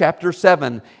Gospel, chapter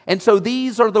 7. And so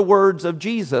these are the words of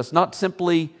Jesus, not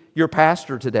simply your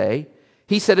pastor today.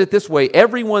 He said it this way: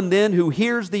 everyone then who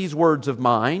hears these words of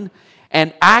mine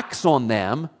and acts on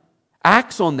them,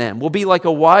 will be like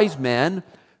a wise man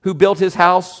who built his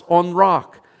house on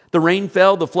rock. The rain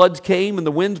fell, the floods came, and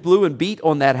the winds blew and beat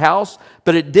on that house,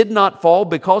 but it did not fall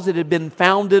because it had been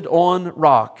founded on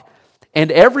rock.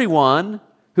 And everyone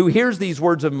who hears these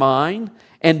words of mine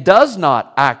and does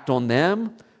not act on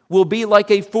them will be like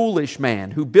a foolish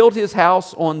man who built his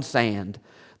house on sand.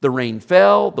 The rain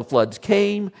fell, the floods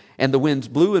came, and the winds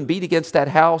blew and beat against that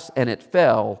house, and it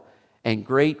fell, and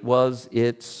great was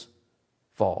its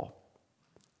fall.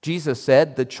 Jesus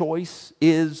said, the choice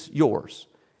is yours.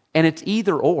 And it's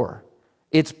either or.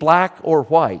 It's black or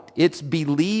white. It's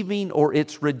believing or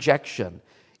it's rejection.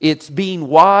 It's being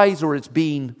wise or it's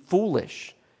being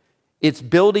foolish. It's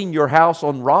building your house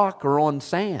on rock or on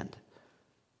sand.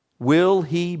 Will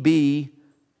he be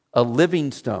a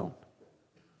living stone?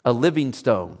 A living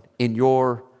stone in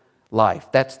your life?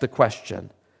 That's the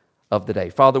question of the day.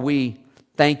 Father, we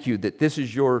thank you that this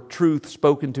is your truth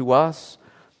spoken to us.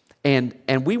 And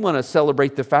we want to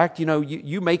celebrate the fact,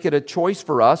 you make it a choice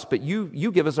for us, but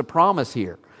you give us a promise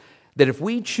here that if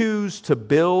we choose to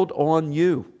build on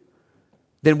you,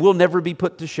 then we'll never be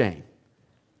put to shame.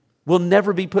 We'll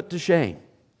never be put to shame.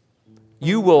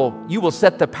 You will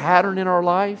set the pattern in our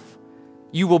life.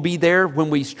 You will be there when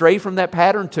we stray from that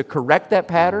pattern to correct that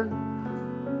pattern.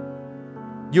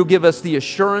 You'll give us the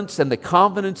assurance and the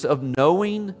confidence of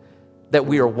knowing that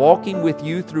we are walking with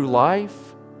you through life.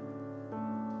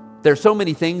 There's so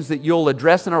many things that you'll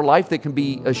address in our life that can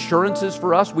be assurances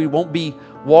for us. We won't be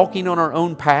walking on our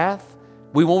own path.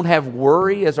 We won't have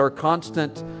worry as our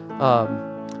constant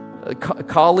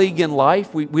colleague in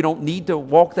life. We don't need to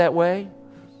walk that way.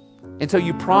 And so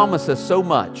you promise us so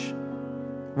much.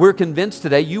 We're convinced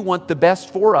today you want the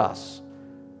best for us.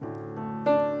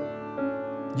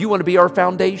 You want to be our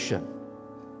foundation.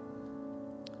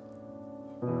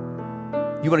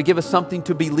 You want to give us something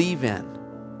to believe in,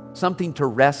 something to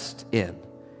rest in.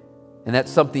 And that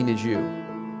something is you.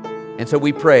 And so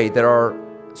we pray that our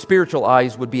spiritual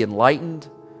eyes would be enlightened,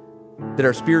 that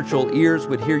our spiritual ears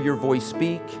would hear your voice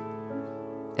speak,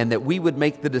 and that we would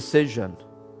make the decision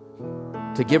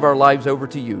to give our lives over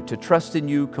to you, to trust in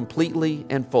you completely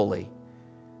and fully.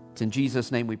 It's in Jesus'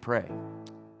 name we pray.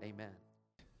 Amen.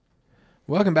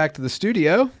 Welcome back to the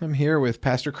studio. I'm here with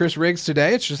Pastor Chris Riggs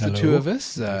today. It's just Hello. the two of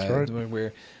us. That's right.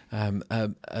 We're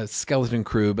a skeleton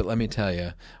crew, but let me tell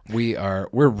you,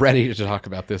 we're ready to talk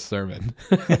about this sermon.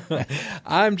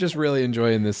 I'm just really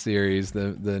enjoying this series,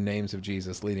 the names of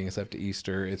Jesus leading us up to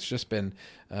Easter. It's just been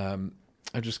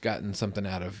I've just gotten something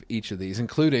out of each of these,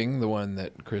 including the one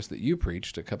that, Chris, that you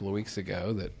preached a couple of weeks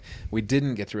ago that we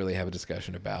didn't get to really have a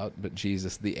discussion about, but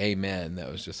Jesus, the Amen. That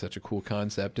was just such a cool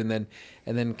concept. And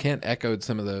then Kent echoed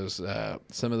some of those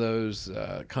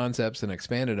concepts and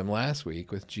expanded them last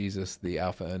week with Jesus, the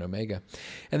Alpha and Omega.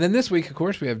 And then this week, of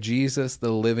course, we have Jesus,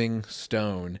 the living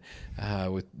stone,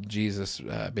 with Jesus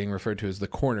being referred to as the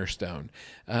cornerstone.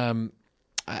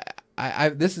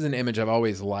 This is an image I've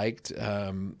always liked.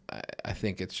 I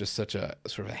think it's just such a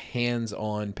sort of a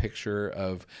hands-on picture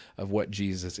of what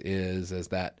Jesus is as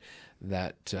that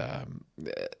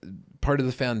part of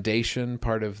the foundation,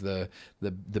 part of the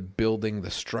building,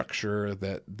 the structure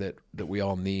that we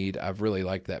all need. I've really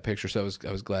liked that picture, so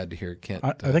I was glad to hear Kent.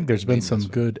 I think there's been some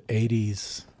good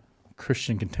 80s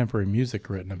Christian contemporary music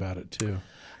written about it too.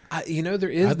 There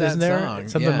is that song.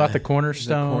 Something about the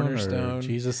cornerstone. The cornerstone. Or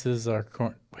Jesus is our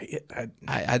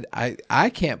I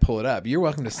can't pull it up. You're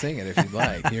welcome to sing it if you'd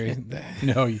like.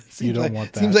 No, you don't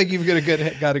want that. Seems like you've got a good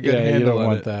handle on it. You don't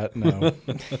want that. No.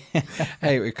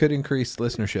 Hey, it could increase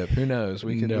listenership. Who knows?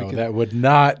 That would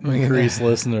not increase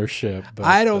listenership. But,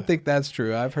 I don't think that's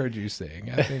true. I've heard you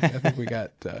sing. I think we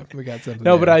got something.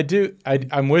 No, there. but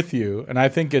I'm with you, and I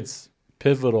think it's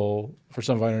pivotal for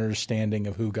some of our understanding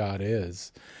of who God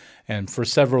is, and for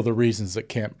several of the reasons that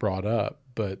Kent brought up.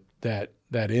 But that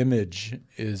image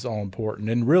is all important,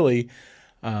 and really,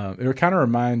 it kind of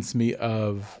reminds me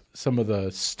of some of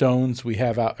the stones we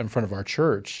have out in front of our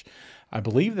church. I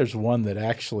believe there's one that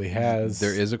actually has.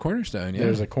 There is a cornerstone. Yeah.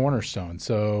 There's a cornerstone.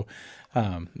 So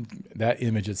that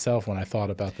image itself, when I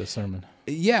thought about this sermon.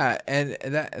 Yeah, and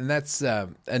that's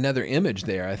another image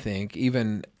there. I think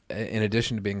even in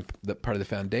addition to being part of the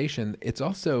foundation, it's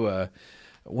also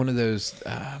one of those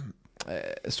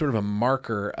sort of a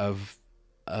marker of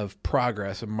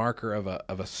progress, a marker of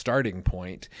a starting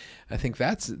point. I think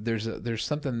there's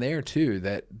something there too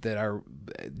that our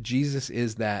Jesus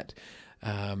is that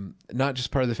not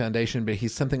just part of the foundation, but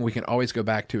he's something we can always go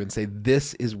back to and say,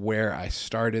 this is where I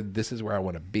started. This is where I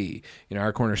want to be.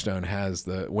 Our cornerstone has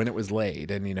when it was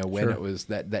laid, and when Sure. it was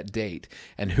that date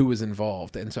and who was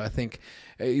involved. And so I think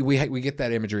we get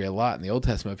that imagery a lot in the Old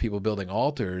Testament, people building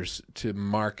altars to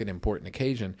mark an important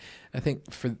occasion. I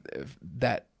think for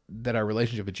that our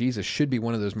relationship with Jesus should be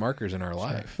one of those markers in our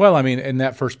life. Well, I mean, and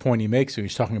that first point he makes,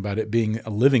 he's talking about it being a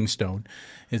living stone,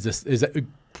 is that it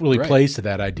really Right. plays to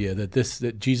that idea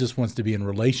that Jesus wants to be in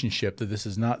relationship, that this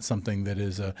is not something that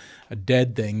is a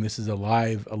dead thing. This is a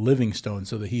living stone,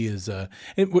 so that he is.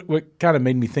 What kind of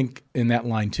made me think in that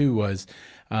line too was,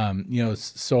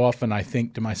 so often I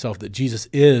think to myself that Jesus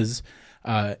is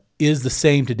the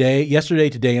same yesterday,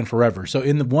 today, and forever. So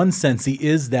in the one sense, he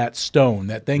is that stone,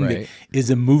 that thing Right. that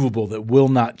is immovable, that will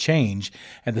not change.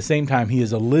 At the same time, he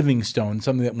is a living stone,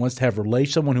 something that wants to have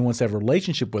someone who wants to have a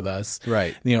relationship with us.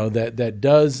 Right. That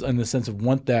does, in the sense of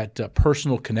want that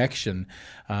personal connection.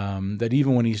 That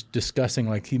even when he's discussing,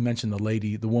 like he mentioned,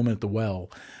 the woman at the well,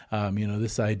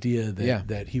 this idea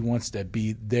that he wants to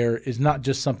be there is not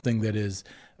just something that is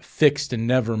fixed and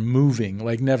never moving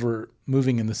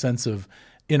in the sense of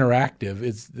interactive.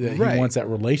 It's that Right. he wants that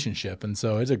relationship, and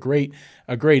so it's a great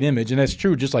image, and that's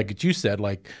true. Just like what you said,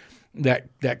 like that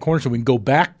cornerstone we can go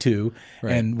back to,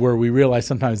 Right. and where we realize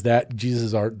sometimes that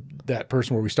Jesus is that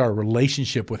person where we start a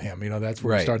relationship with him. That's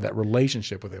where we Right. start that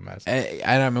relationship with him.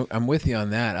 And I'm with you on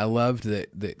that. I loved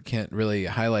that Kent really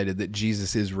highlighted that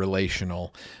Jesus is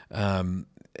relational. It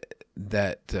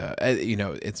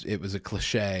was a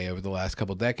cliche over the last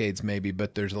couple decades maybe,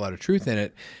 but there's a lot of truth in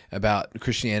it about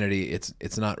Christianity.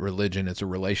 It's not religion, it's a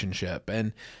relationship.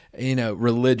 And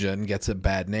religion gets a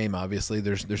bad name. Obviously,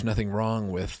 there's nothing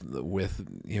wrong with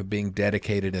being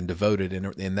dedicated and devoted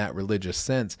in that religious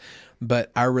sense,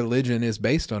 but our religion is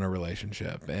based on a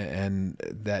relationship, and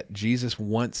that Jesus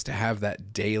wants to have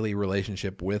that daily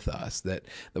relationship with us, that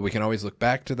we can always look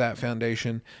back to that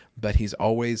foundation, but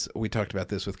we talked about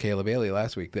this with Caleb Bailey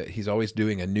last week, that he's always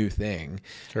doing a new thing.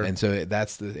 Sure. And so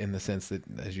that's in the sense that,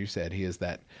 as you said, he is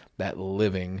that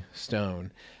living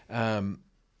stone.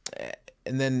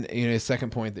 And then, his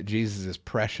second point, that Jesus is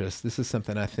precious. This is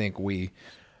something I think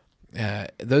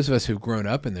those of us who've grown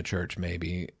up in the church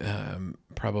maybe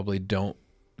probably don't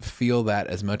feel that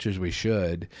as much as we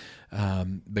should,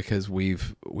 because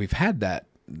we've had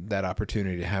that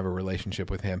opportunity to have a relationship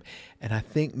with him. And I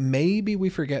think maybe we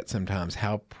forget sometimes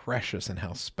how precious and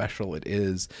how special it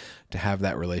is to have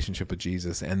that relationship with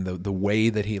Jesus, and the way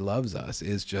that he loves us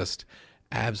is just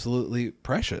absolutely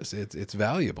precious. It's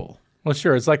valuable. Well,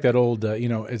 sure. It's like that old,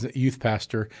 as a youth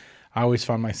pastor, I always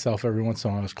found myself every once in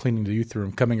a while, I was cleaning the youth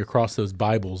room, coming across those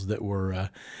Bibles that were,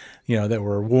 that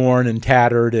were worn and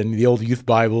tattered, and the old youth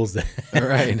Bibles that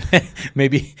Right.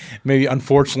 maybe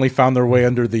unfortunately found their way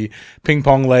under the ping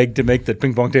pong leg to make the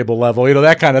ping pong table level,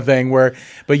 that kind of thing.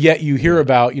 But yet you hear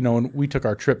about, when we took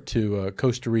our trip to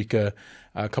Costa Rica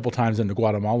a couple times, into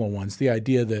Guatemala once, the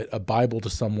idea that a Bible to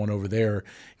someone over there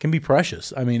can be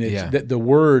precious. I mean, the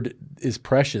word is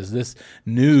precious. This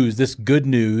news, this good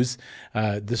news,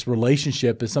 this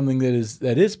relationship is something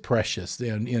that is precious,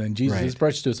 and Jesus Right. is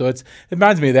precious to us. So it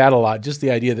reminds me of that a lot. Just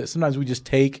the idea that sometimes we just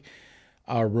take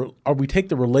we take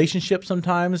the relationship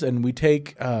sometimes, and we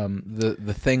take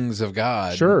the things of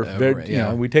God. Sure,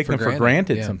 we take them for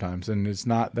granted Yeah. sometimes, and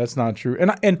that's not true.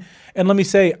 And let me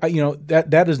say,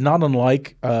 that is not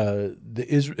unlike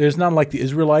it's not like the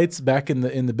Israelites back in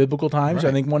the biblical times. Right.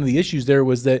 I think one of the issues there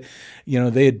was that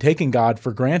they had taken God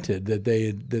for granted, that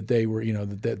they were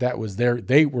that was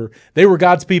they were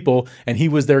God's people, and He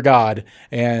was their God,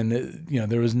 and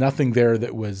there was nothing there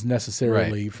that was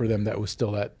necessarily for them that was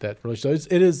still that relationship. So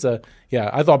it is I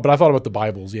thought about the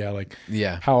Bibles,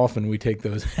 how often we take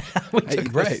those. Right.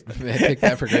 Take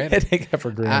that for granted. Take that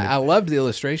for granted. I loved the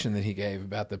illustration that he gave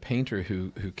about the painter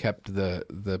who kept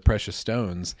the precious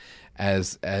stones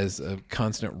as a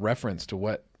constant reference to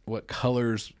what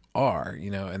colors are,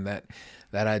 and that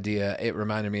idea. It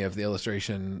reminded me of the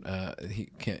illustration he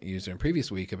can't use it in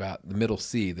previous week about the middle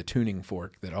C, the tuning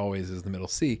fork that always is the middle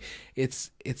C. It's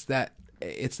that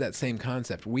same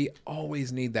concept. We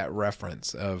always need that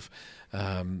reference of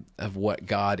what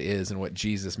God is and what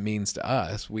Jesus means to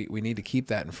us. We need to keep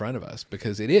that in front of us,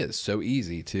 because it is so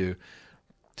easy to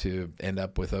end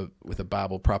up with a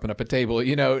Bible propping up a table,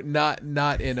 not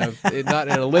in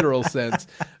a literal sense,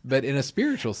 but in a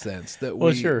spiritual sense, that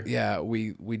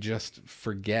we just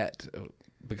forget,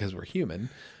 because we're human.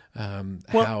 And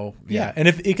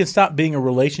if it can stop being a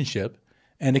relationship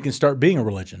and it can start being a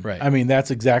religion. Right. I mean,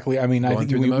 that's exactly. I mean, I think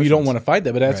through the we don't motions. want to fight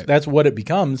that, but that's what it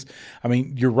becomes. I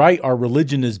mean, you're right. Our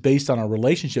religion is based on our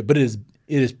relationship, but it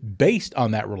is based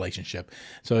on that relationship.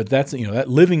 So that's that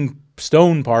living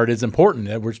stone part is important.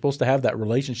 That we're supposed to have that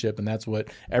relationship, and that's what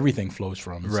everything flows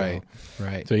from. Right. So,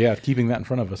 Right. So yeah, keeping that in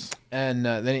front of us. And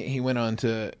then he went on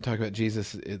to talk about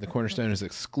Jesus. The cornerstone is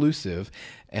exclusive,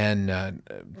 and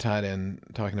tied in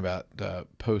talking about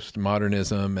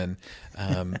postmodernism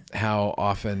and how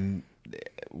often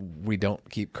we don't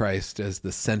keep Christ as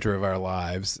the center of our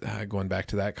lives. Going back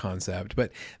to that concept,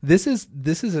 but this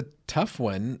is a tough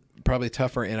one. Probably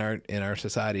tougher in our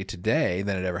society today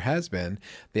than it ever has been.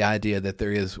 The idea that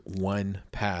there is one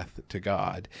path to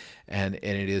God, and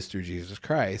it is through Jesus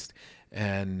Christ.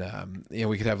 And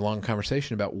we could have a long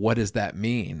conversation about what does that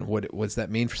mean? What does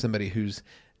that mean for somebody who's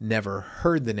never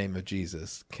heard the name of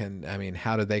Jesus?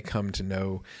 How do they come to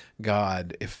know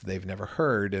God if they've never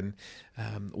heard? And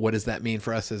what does that mean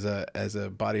for us as a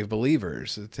body of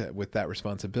believers with that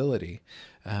responsibility?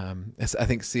 I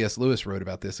think C.S. Lewis wrote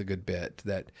about this a good bit,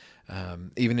 that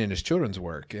even in his children's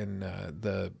work in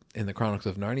the Chronicles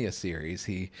of Narnia series,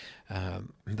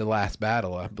 the last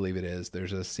battle, I believe it is,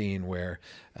 there's a scene where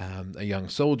a young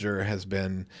soldier has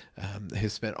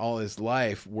spent all his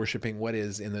life worshiping what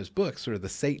is in those books sort of the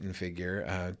Satan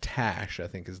figure. Tash, I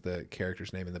think, is the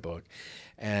character's name in the book,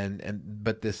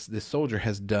 but this soldier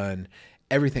has done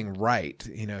everything right.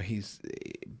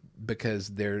 Because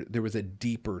there was a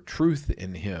deeper truth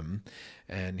in him,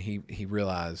 and he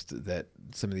realized that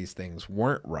some of these things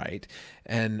weren't right.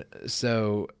 And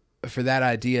so for that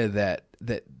idea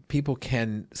that people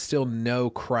can still know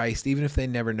Christ even if they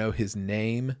never know his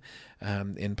name,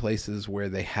 in places where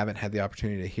they haven't had the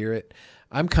opportunity to hear it,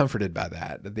 I'm comforted by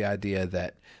that. The idea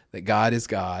that God is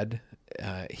God.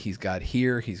 He's God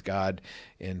here. He's God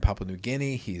in Papua New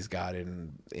Guinea. He's God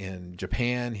in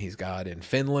Japan. He's God in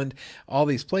Finland. All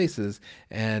these places,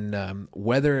 and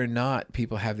whether or not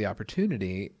people have the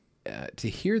opportunity to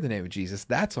hear the name of Jesus,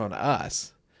 that's on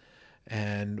us,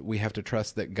 and we have to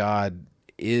trust that God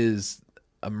is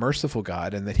a merciful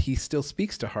God, and that He still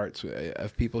speaks to hearts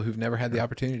of people who've never had the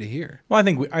opportunity to hear. Well,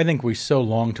 I think we so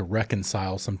long to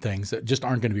reconcile some things that just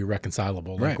aren't going to be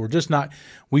reconcilable. Like, right. We're just not.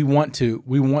 We want to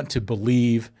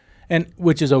believe, and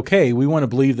which is okay. We want to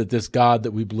believe that this God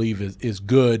that we believe is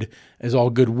good, is all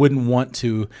good. Wouldn't want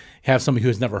to have somebody who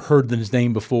has never heard His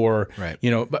name before. Right.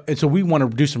 And so we want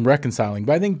to do some reconciling.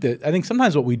 But I think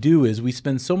sometimes what we do is we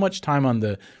spend so much time on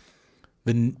the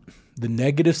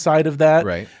negative side of that.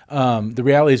 Right. The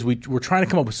reality is we're trying to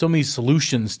come up with so many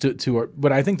solutions to our,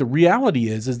 but I think the reality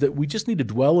is that we just need to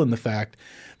dwell in the fact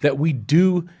that we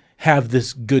do have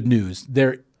this good news.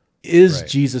 There is right.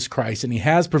 Jesus Christ, and He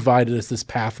has provided us this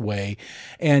pathway.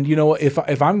 And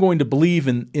if I'm going to believe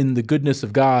in the goodness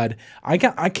of God, I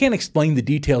can't explain the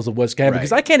details of what's going to happen, Right.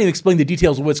 because I can't even explain the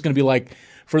details of what's going to be like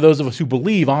for those of us who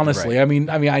believe, honestly. Right.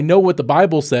 I mean, I know what the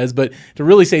Bible says, but to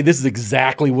really say this is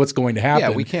exactly what's going to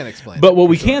happen. Yeah, we can't explain But it, what for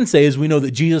we sure. can say is we know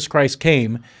that Jesus Christ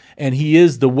came, and He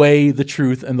is the way, the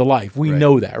truth, and the life. We Right.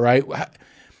 know that, right?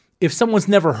 If someone's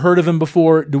never heard of Him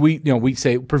before, we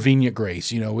say prevenient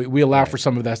grace. We allow Right. for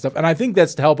some of that stuff, and I think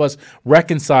that's to help us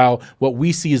reconcile what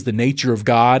we see as the nature of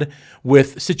God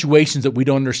with situations that we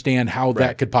don't understand how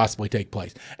that could possibly take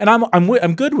place. And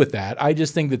I'm good with that. I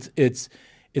just think that it's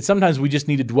sometimes we just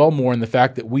need to dwell more in the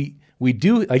fact that we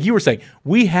do, like you were saying,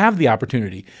 we have the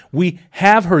opportunity. We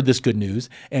have heard this good news,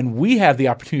 and we have the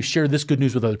opportunity to share this good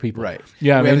news with other people. Right.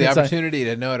 Yeah. We have the it's opportunity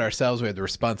to know it ourselves. We have the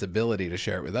responsibility to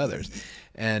share it with others.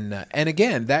 And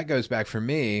again, that goes back for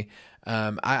me.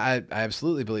 I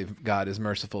absolutely believe God is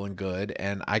merciful and good,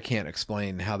 and I can't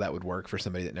explain how that would work for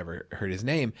somebody that never heard His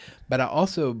name. But I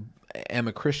also am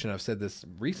a Christian. I've said this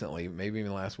recently, maybe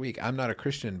even last week. I'm not a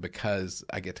Christian because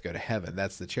I get to go to heaven.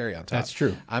 That's the cherry on top. That's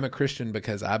true. I'm a Christian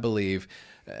because I believe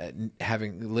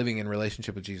living in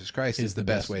relationship with Jesus Christ is the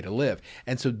best way to live.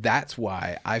 And so that's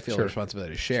why I feel a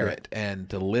responsibility to share it and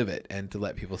to live it and to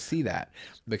let people see that,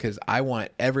 because I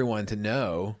want everyone to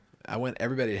know. I want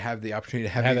everybody to have the opportunity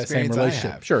to have the that same experience relationship.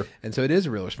 I have. Sure. And so it is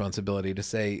a real responsibility to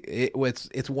say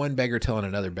it's one beggar telling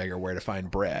another beggar where to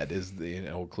find bread, is the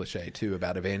old cliche too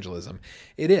about evangelism.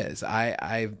 It is.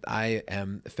 I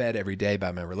am fed every day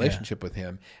by my relationship with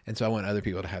Him, and so I want other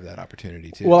people to have that opportunity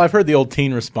too. Well, I've heard the old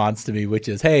teen response to me, which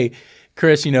is, "Hey,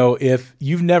 Chris, if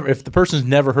the person's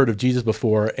never heard of Jesus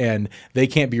before and they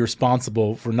can't be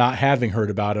responsible for not having heard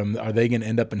about Him, are they going to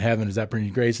end up in heaven? Is that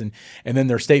prevenient grace?" And then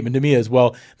their statement to me is,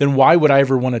 "Well, then why would I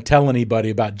ever want to tell anybody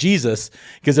about Jesus?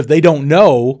 Because if they don't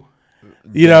know,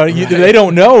 They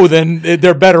don't know, then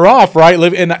they're better off, right?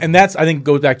 And that's, I think,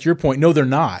 goes back to your point. No, they're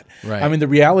not. Right. I mean, the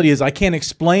reality is I can't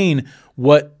explain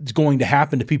what's going to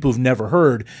happen to people who've never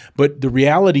heard, but the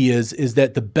reality is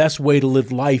that the best way to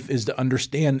live life is to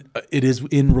understand it is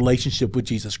in relationship with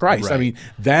Jesus Christ. Right. I mean,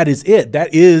 that is it.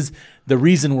 That is the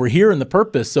reason we're here and the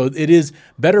purpose. So it is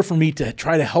better for me to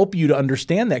try to help you to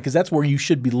understand that, because that's where you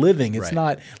should be living. It's Right.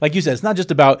 not, like you said, it's not just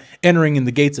about entering in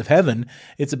the gates of heaven.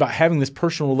 It's about having this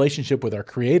personal relationship with our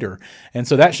Creator. And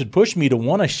so that should push me to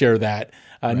want to share that,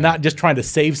 not just trying to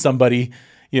save somebody,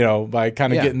 by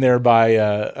kind of getting there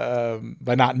by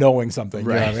not knowing something.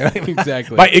 Right. You know what I mean?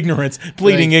 Exactly. By ignorance,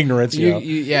 pleading ignorance.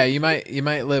 You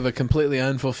might live a completely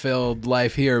unfulfilled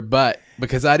life here, but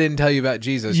because I didn't tell you about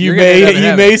Jesus, You you're gonna end up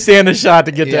in may heaven. stand a shot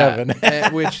to get to heaven.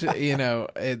 Which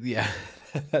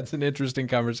that's an interesting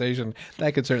conversation.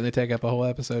 That could certainly take up a whole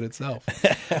episode itself.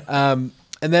 And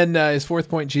then his fourth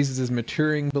point: Jesus is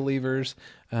maturing believers.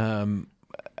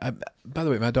 By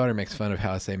the way, my daughter makes fun of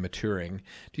how I say maturing.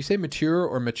 Do you say mature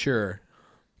or mature?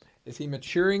 Is he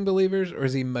maturing believers or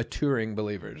is he maturing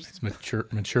believers? It's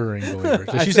maturing believers.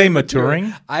 Did I she say say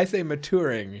maturing? I say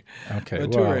maturing. Okay,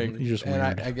 Maturing. well, you're just and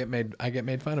weird. I get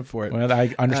made fun of for it. Well,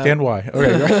 I understand why.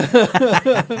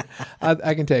 Okay.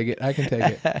 I can take it. I can take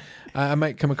it. I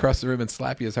might come across the room and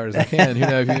slap you as hard as I can. Who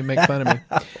knows if you make fun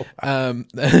of me.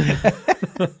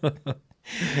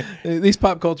 These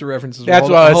pop culture references. That's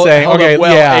what I was saying. Okay,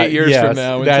 well, 8 years from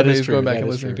now, when that somebody's is true. going back That and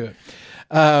is listening true.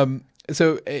 to it.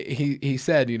 So he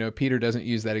said, Peter doesn't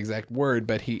use that exact word,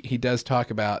 but he does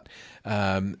talk about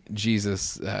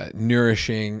Jesus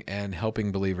nourishing and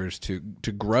helping believers to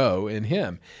grow in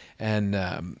Him, and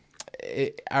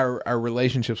our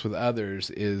relationships with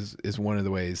others is one of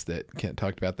the ways that Kent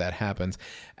talked about that happens.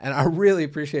 And I really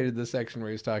appreciated the section where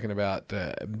he was talking about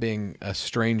being a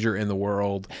stranger in the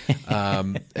world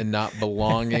and not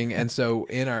belonging. And so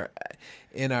in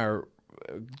our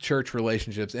church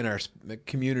relationships, in our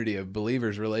community of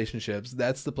believers relationships,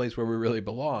 that's the place where we really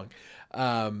belong.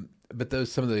 But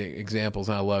some of the examples,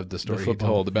 and I loved the story he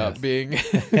told about being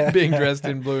dressed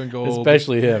in blue and gold,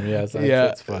 especially him. Yes,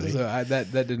 that's funny. So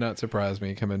that did not surprise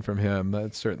me coming from him.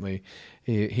 That's certainly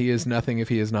he is nothing if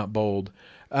he is not bold.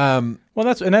 Well,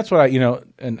 that's what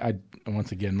I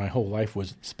once again, my whole life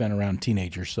was spent around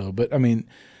teenagers. So, but I mean,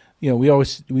 we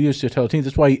used to tell teens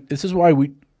this is why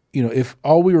we. If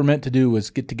all we were meant to do was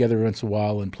get together once in a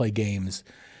while and play games,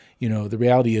 the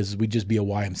reality is we'd just be a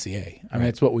YMCA. I mean,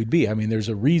 that's what we'd be. I mean, there's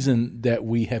a reason that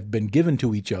we have been given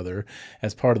to each other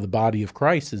as part of the body of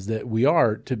Christ, is that we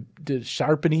are to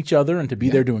sharpen each other and to be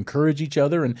there to encourage each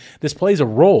other. And this plays a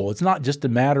role. It's not just a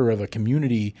matter of a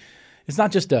community. It's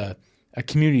not just a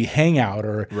community hangout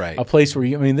or a place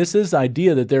where this is the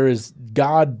idea that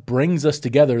God brings us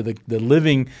together. The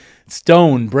living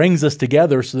stone brings us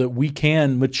together so that we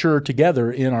can mature together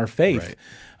in our faith.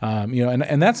 Right.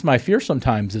 And that's my fear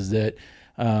sometimes, is that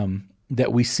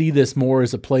that we see this more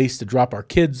as a place to drop our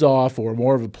kids off, or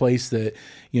more of a place that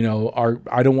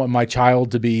I don't want my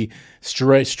child to be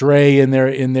stray in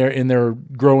their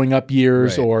growing up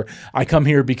years, right. Or I come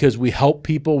here because we help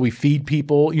people, we feed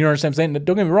people. You know what I'm saying?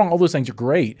 Don't get me wrong, all those things are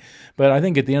great, but I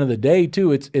think at the end of the day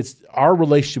too, it's our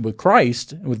relationship with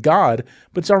Christ and with God,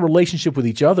 but it's our relationship with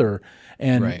each other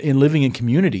and in living in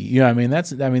community.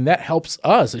 That helps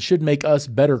us. It should make us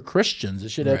better Christians. It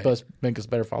should help us make us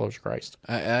better followers of Christ.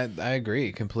 I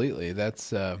agree completely.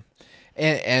 That's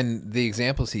and the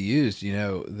examples he used,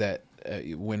 that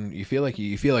when you feel like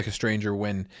a stranger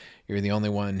when you're the only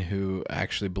one who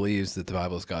actually believes that the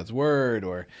Bible is God's word,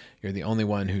 or you're the only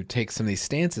one who takes some of these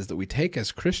stances that we take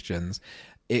as Christians,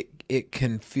 it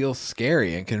can feel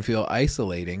scary and can feel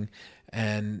isolating.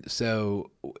 And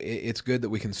so it's good that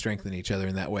we can strengthen each other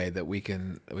in that way, that we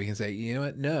can say, you know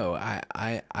what? No,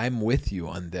 I'm with you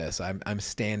on this. I'm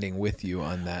standing with you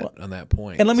on that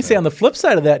point. And let me say on the flip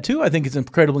side of that too, I think it's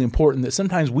incredibly important that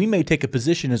sometimes we may take a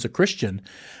position as a Christian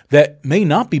that may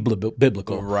not be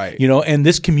biblical. Right. And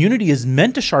this community is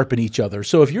meant to sharpen each other.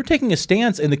 So if you're taking a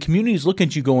stance and the community is looking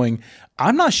at you going,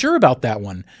 I'm not sure about that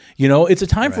one, it's a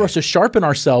time for us to sharpen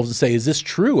ourselves and say, is this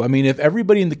true? I mean, if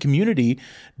everybody in the community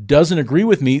doesn't agree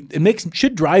with me, it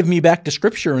should drive me back to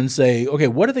Scripture and say, okay,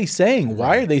 what are they saying?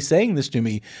 Why are they saying this to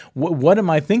me? What am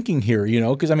I thinking here?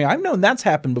 Because I've known that's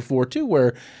happened before too,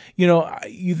 where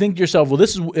you think to yourself, well,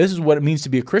 this is what it means to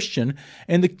be a Christian,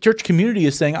 and the church community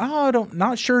is saying,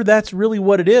 not sure that's really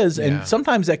what it is. Yeah. And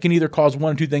sometimes that can either cause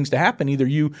one or two things to happen. Either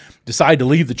you decide to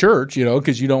leave the church,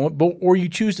 because you don't, or you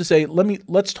choose to say,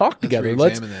 let's talk together.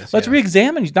 Let's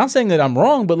re-examine. Not saying that I'm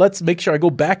wrong, but let's make sure I go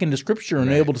back into Scripture and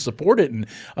be able to support it and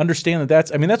understand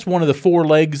that's one of the four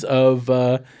legs of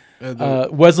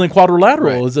Wesleyan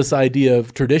Quadrilateral Right. is this idea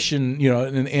of tradition,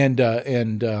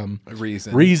 and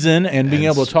reason, and being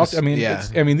able to talk. I mean, yeah.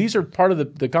 these are part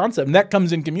of the concept, and that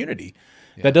comes in community.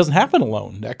 That doesn't happen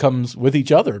alone. That comes with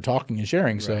each other, talking and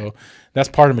sharing. So that's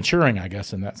part of maturing, I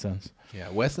guess, in that sense. Yeah,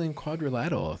 Wesleyan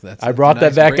Quadrilateral. I brought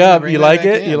that back up. You like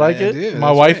it? You like it? Do. My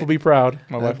That's wife right. will be proud.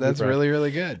 My wife will be That's proud. really,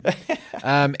 really good.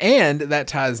 And that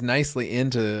ties nicely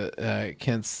into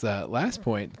Kent's last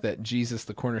point, that Jesus,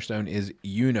 the cornerstone, is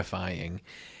unifying.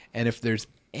 And if there's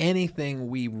anything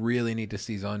we really need to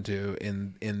seize onto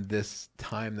in this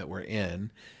time that we're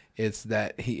in, it's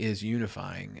that he is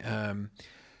unifying.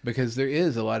 Because there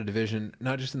is a lot of division,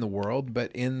 not just in the world,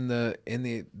 but in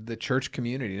the church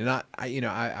community. And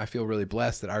I feel really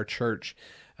blessed that our church,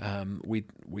 we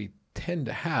tend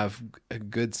to have a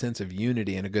good sense of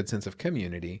unity and a good sense of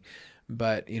community.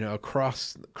 But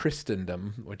across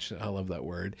Christendom, which I love that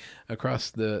word, across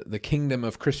the kingdom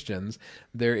of Christians,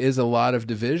 there is a lot of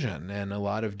division and a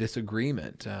lot of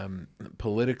disagreement,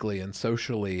 politically and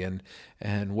socially,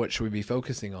 and what should we be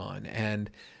focusing on? And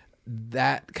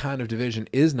that kind of division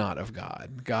is not of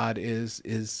God. God is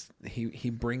he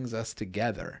brings us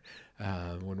together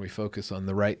when we focus on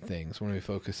the right things, when we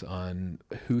focus on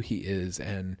who he is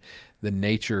and the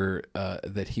nature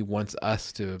that he wants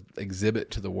us to exhibit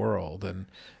to the world. And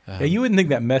yeah, you wouldn't think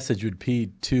that message would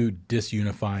be too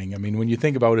disunifying. I mean, when you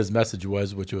think about what his message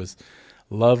was, which was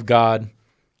love God,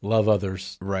 love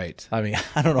others. right. I mean,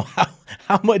 I don't know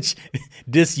how much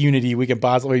disunity we can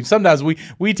possibly. Sometimes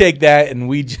we take that and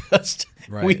we just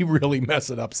Right. we really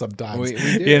mess it up sometimes. We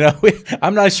do.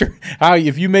 I'm not sure how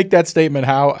if you make that statement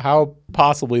how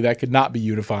possibly that could not be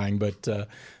unifying, but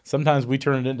sometimes we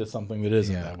turn it into something that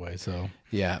isn't that way. So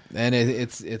Yeah, and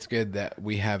it's good that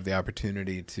we have the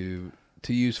opportunity to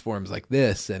use forums like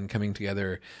this and coming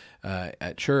together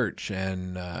at church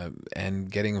and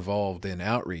getting involved in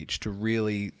outreach to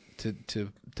really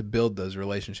to build those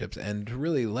relationships and to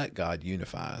really let God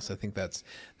unify us. I think that's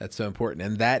so important,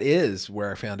 and that is where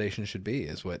our foundation should be.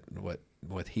 Is what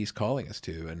He's calling us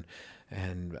to,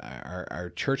 and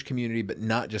our church community, but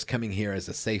not just coming here as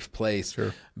a safe place,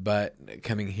 but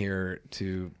coming here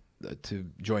to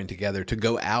join together, to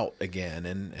go out again,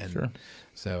 and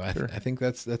so I think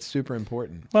that's super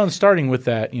important. well, and starting with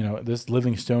that, this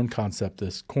living stone concept,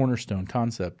 this cornerstone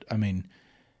concept. I mean,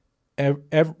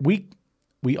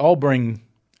 we all bring,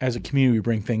 as a community, we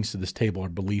bring things to this table, our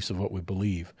beliefs of what we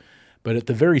believe. But at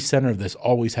the very center of this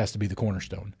always has to be the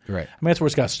cornerstone. Right. I mean, that's where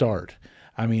it's got to start.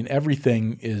 I mean,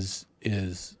 everything is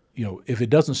if it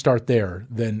doesn't start there,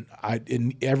 then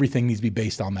everything needs to be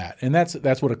based on that. And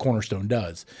that's what a cornerstone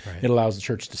does. Right. It allows the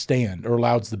church to stand, or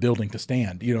allows the building to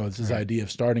stand. It's this idea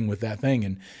of starting with that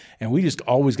thing, and we just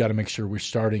always got to make sure we're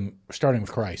starting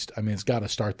with Christ. I mean, it's got to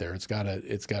start there. It's got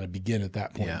to begin at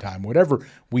that point in time. Whatever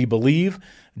we believe,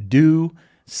 do,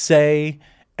 say,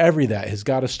 every that has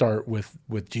got to start with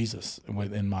Jesus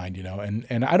in mind,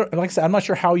 And I don't, like I said, I'm not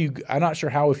sure how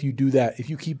if you do that,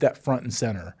 if you keep that front and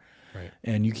center, right,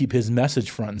 and you keep his message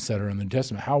front and center in the New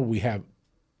Testament, how we have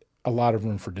a lot of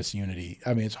room for disunity.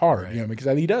 I mean, it's hard, right,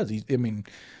 because he does.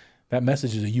 That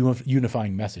message is a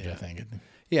unifying message. I think.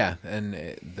 Yeah,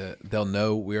 and they'll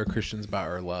know we are Christians by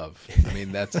our love. I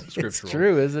mean, that's scriptural. It's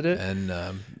true, isn't it? And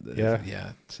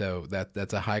yeah. So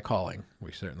that's a high calling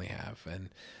we certainly have, and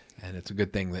it's a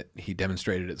good thing that he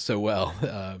demonstrated it so well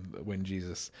when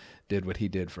Jesus did what he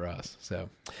did for us. So,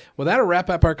 well, that'll wrap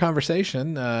up our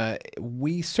conversation.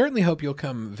 We certainly hope you'll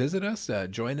come visit us,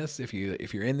 join us if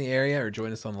you're in the area, or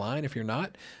join us online if you're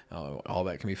not. All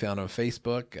that can be found on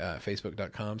Facebook,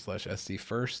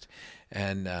 facebook.com/scfirst,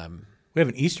 and we have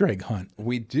an Easter egg hunt.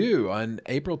 we do on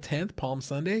April 10th, Palm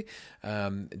Sunday,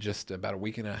 just about a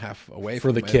week and a half away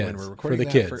For from the when kids. we're recording For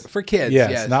the that. kids. For kids,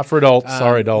 Yes, not for adults.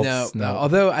 Sorry, adults. No.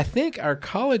 Although I think our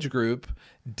college group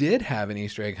did have an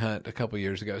Easter egg hunt a couple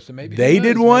years ago, so maybe They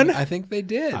did one? I think they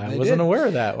did. I They wasn't did. aware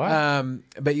of that. Wow.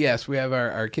 But yes, we have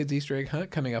our kids Easter egg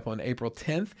hunt coming up on April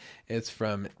 10th. It's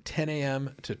from 10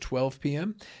 a.m. to 12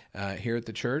 p.m. Here at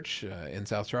the church in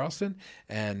South Charleston.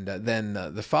 And then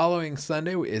the following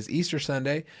Sunday is Easter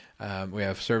Sunday. We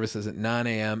have services at 9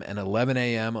 a.m. and 11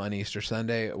 a.m. on Easter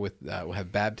Sunday. We'll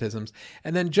have baptisms.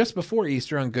 And then just before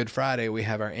Easter on Good Friday, we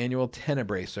have our annual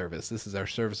Tenebrae service. This is our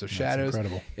service of shadows.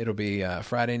 Incredible. It'll be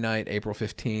Friday night, April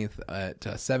 15th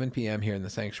at 7 p.m. here in the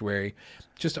sanctuary.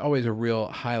 Just always a real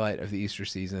highlight of the Easter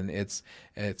season. It's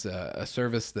a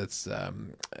service that's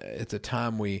it's a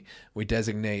time we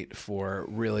designate for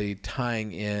really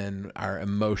tying in our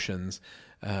emotions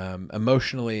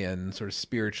emotionally and sort of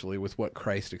spiritually with what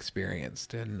Christ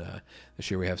experienced. And this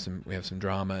year we have some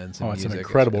drama and some music. Some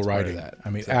incredible as part of writing. that. I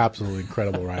mean, absolutely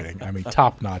incredible writing. I mean,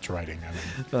 top-notch writing.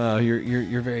 I mean,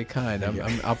 You're very kind.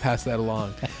 I'll pass that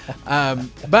along.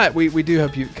 But we do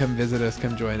hope you come visit us,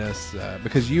 come join us,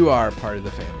 because you are part of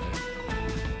the family.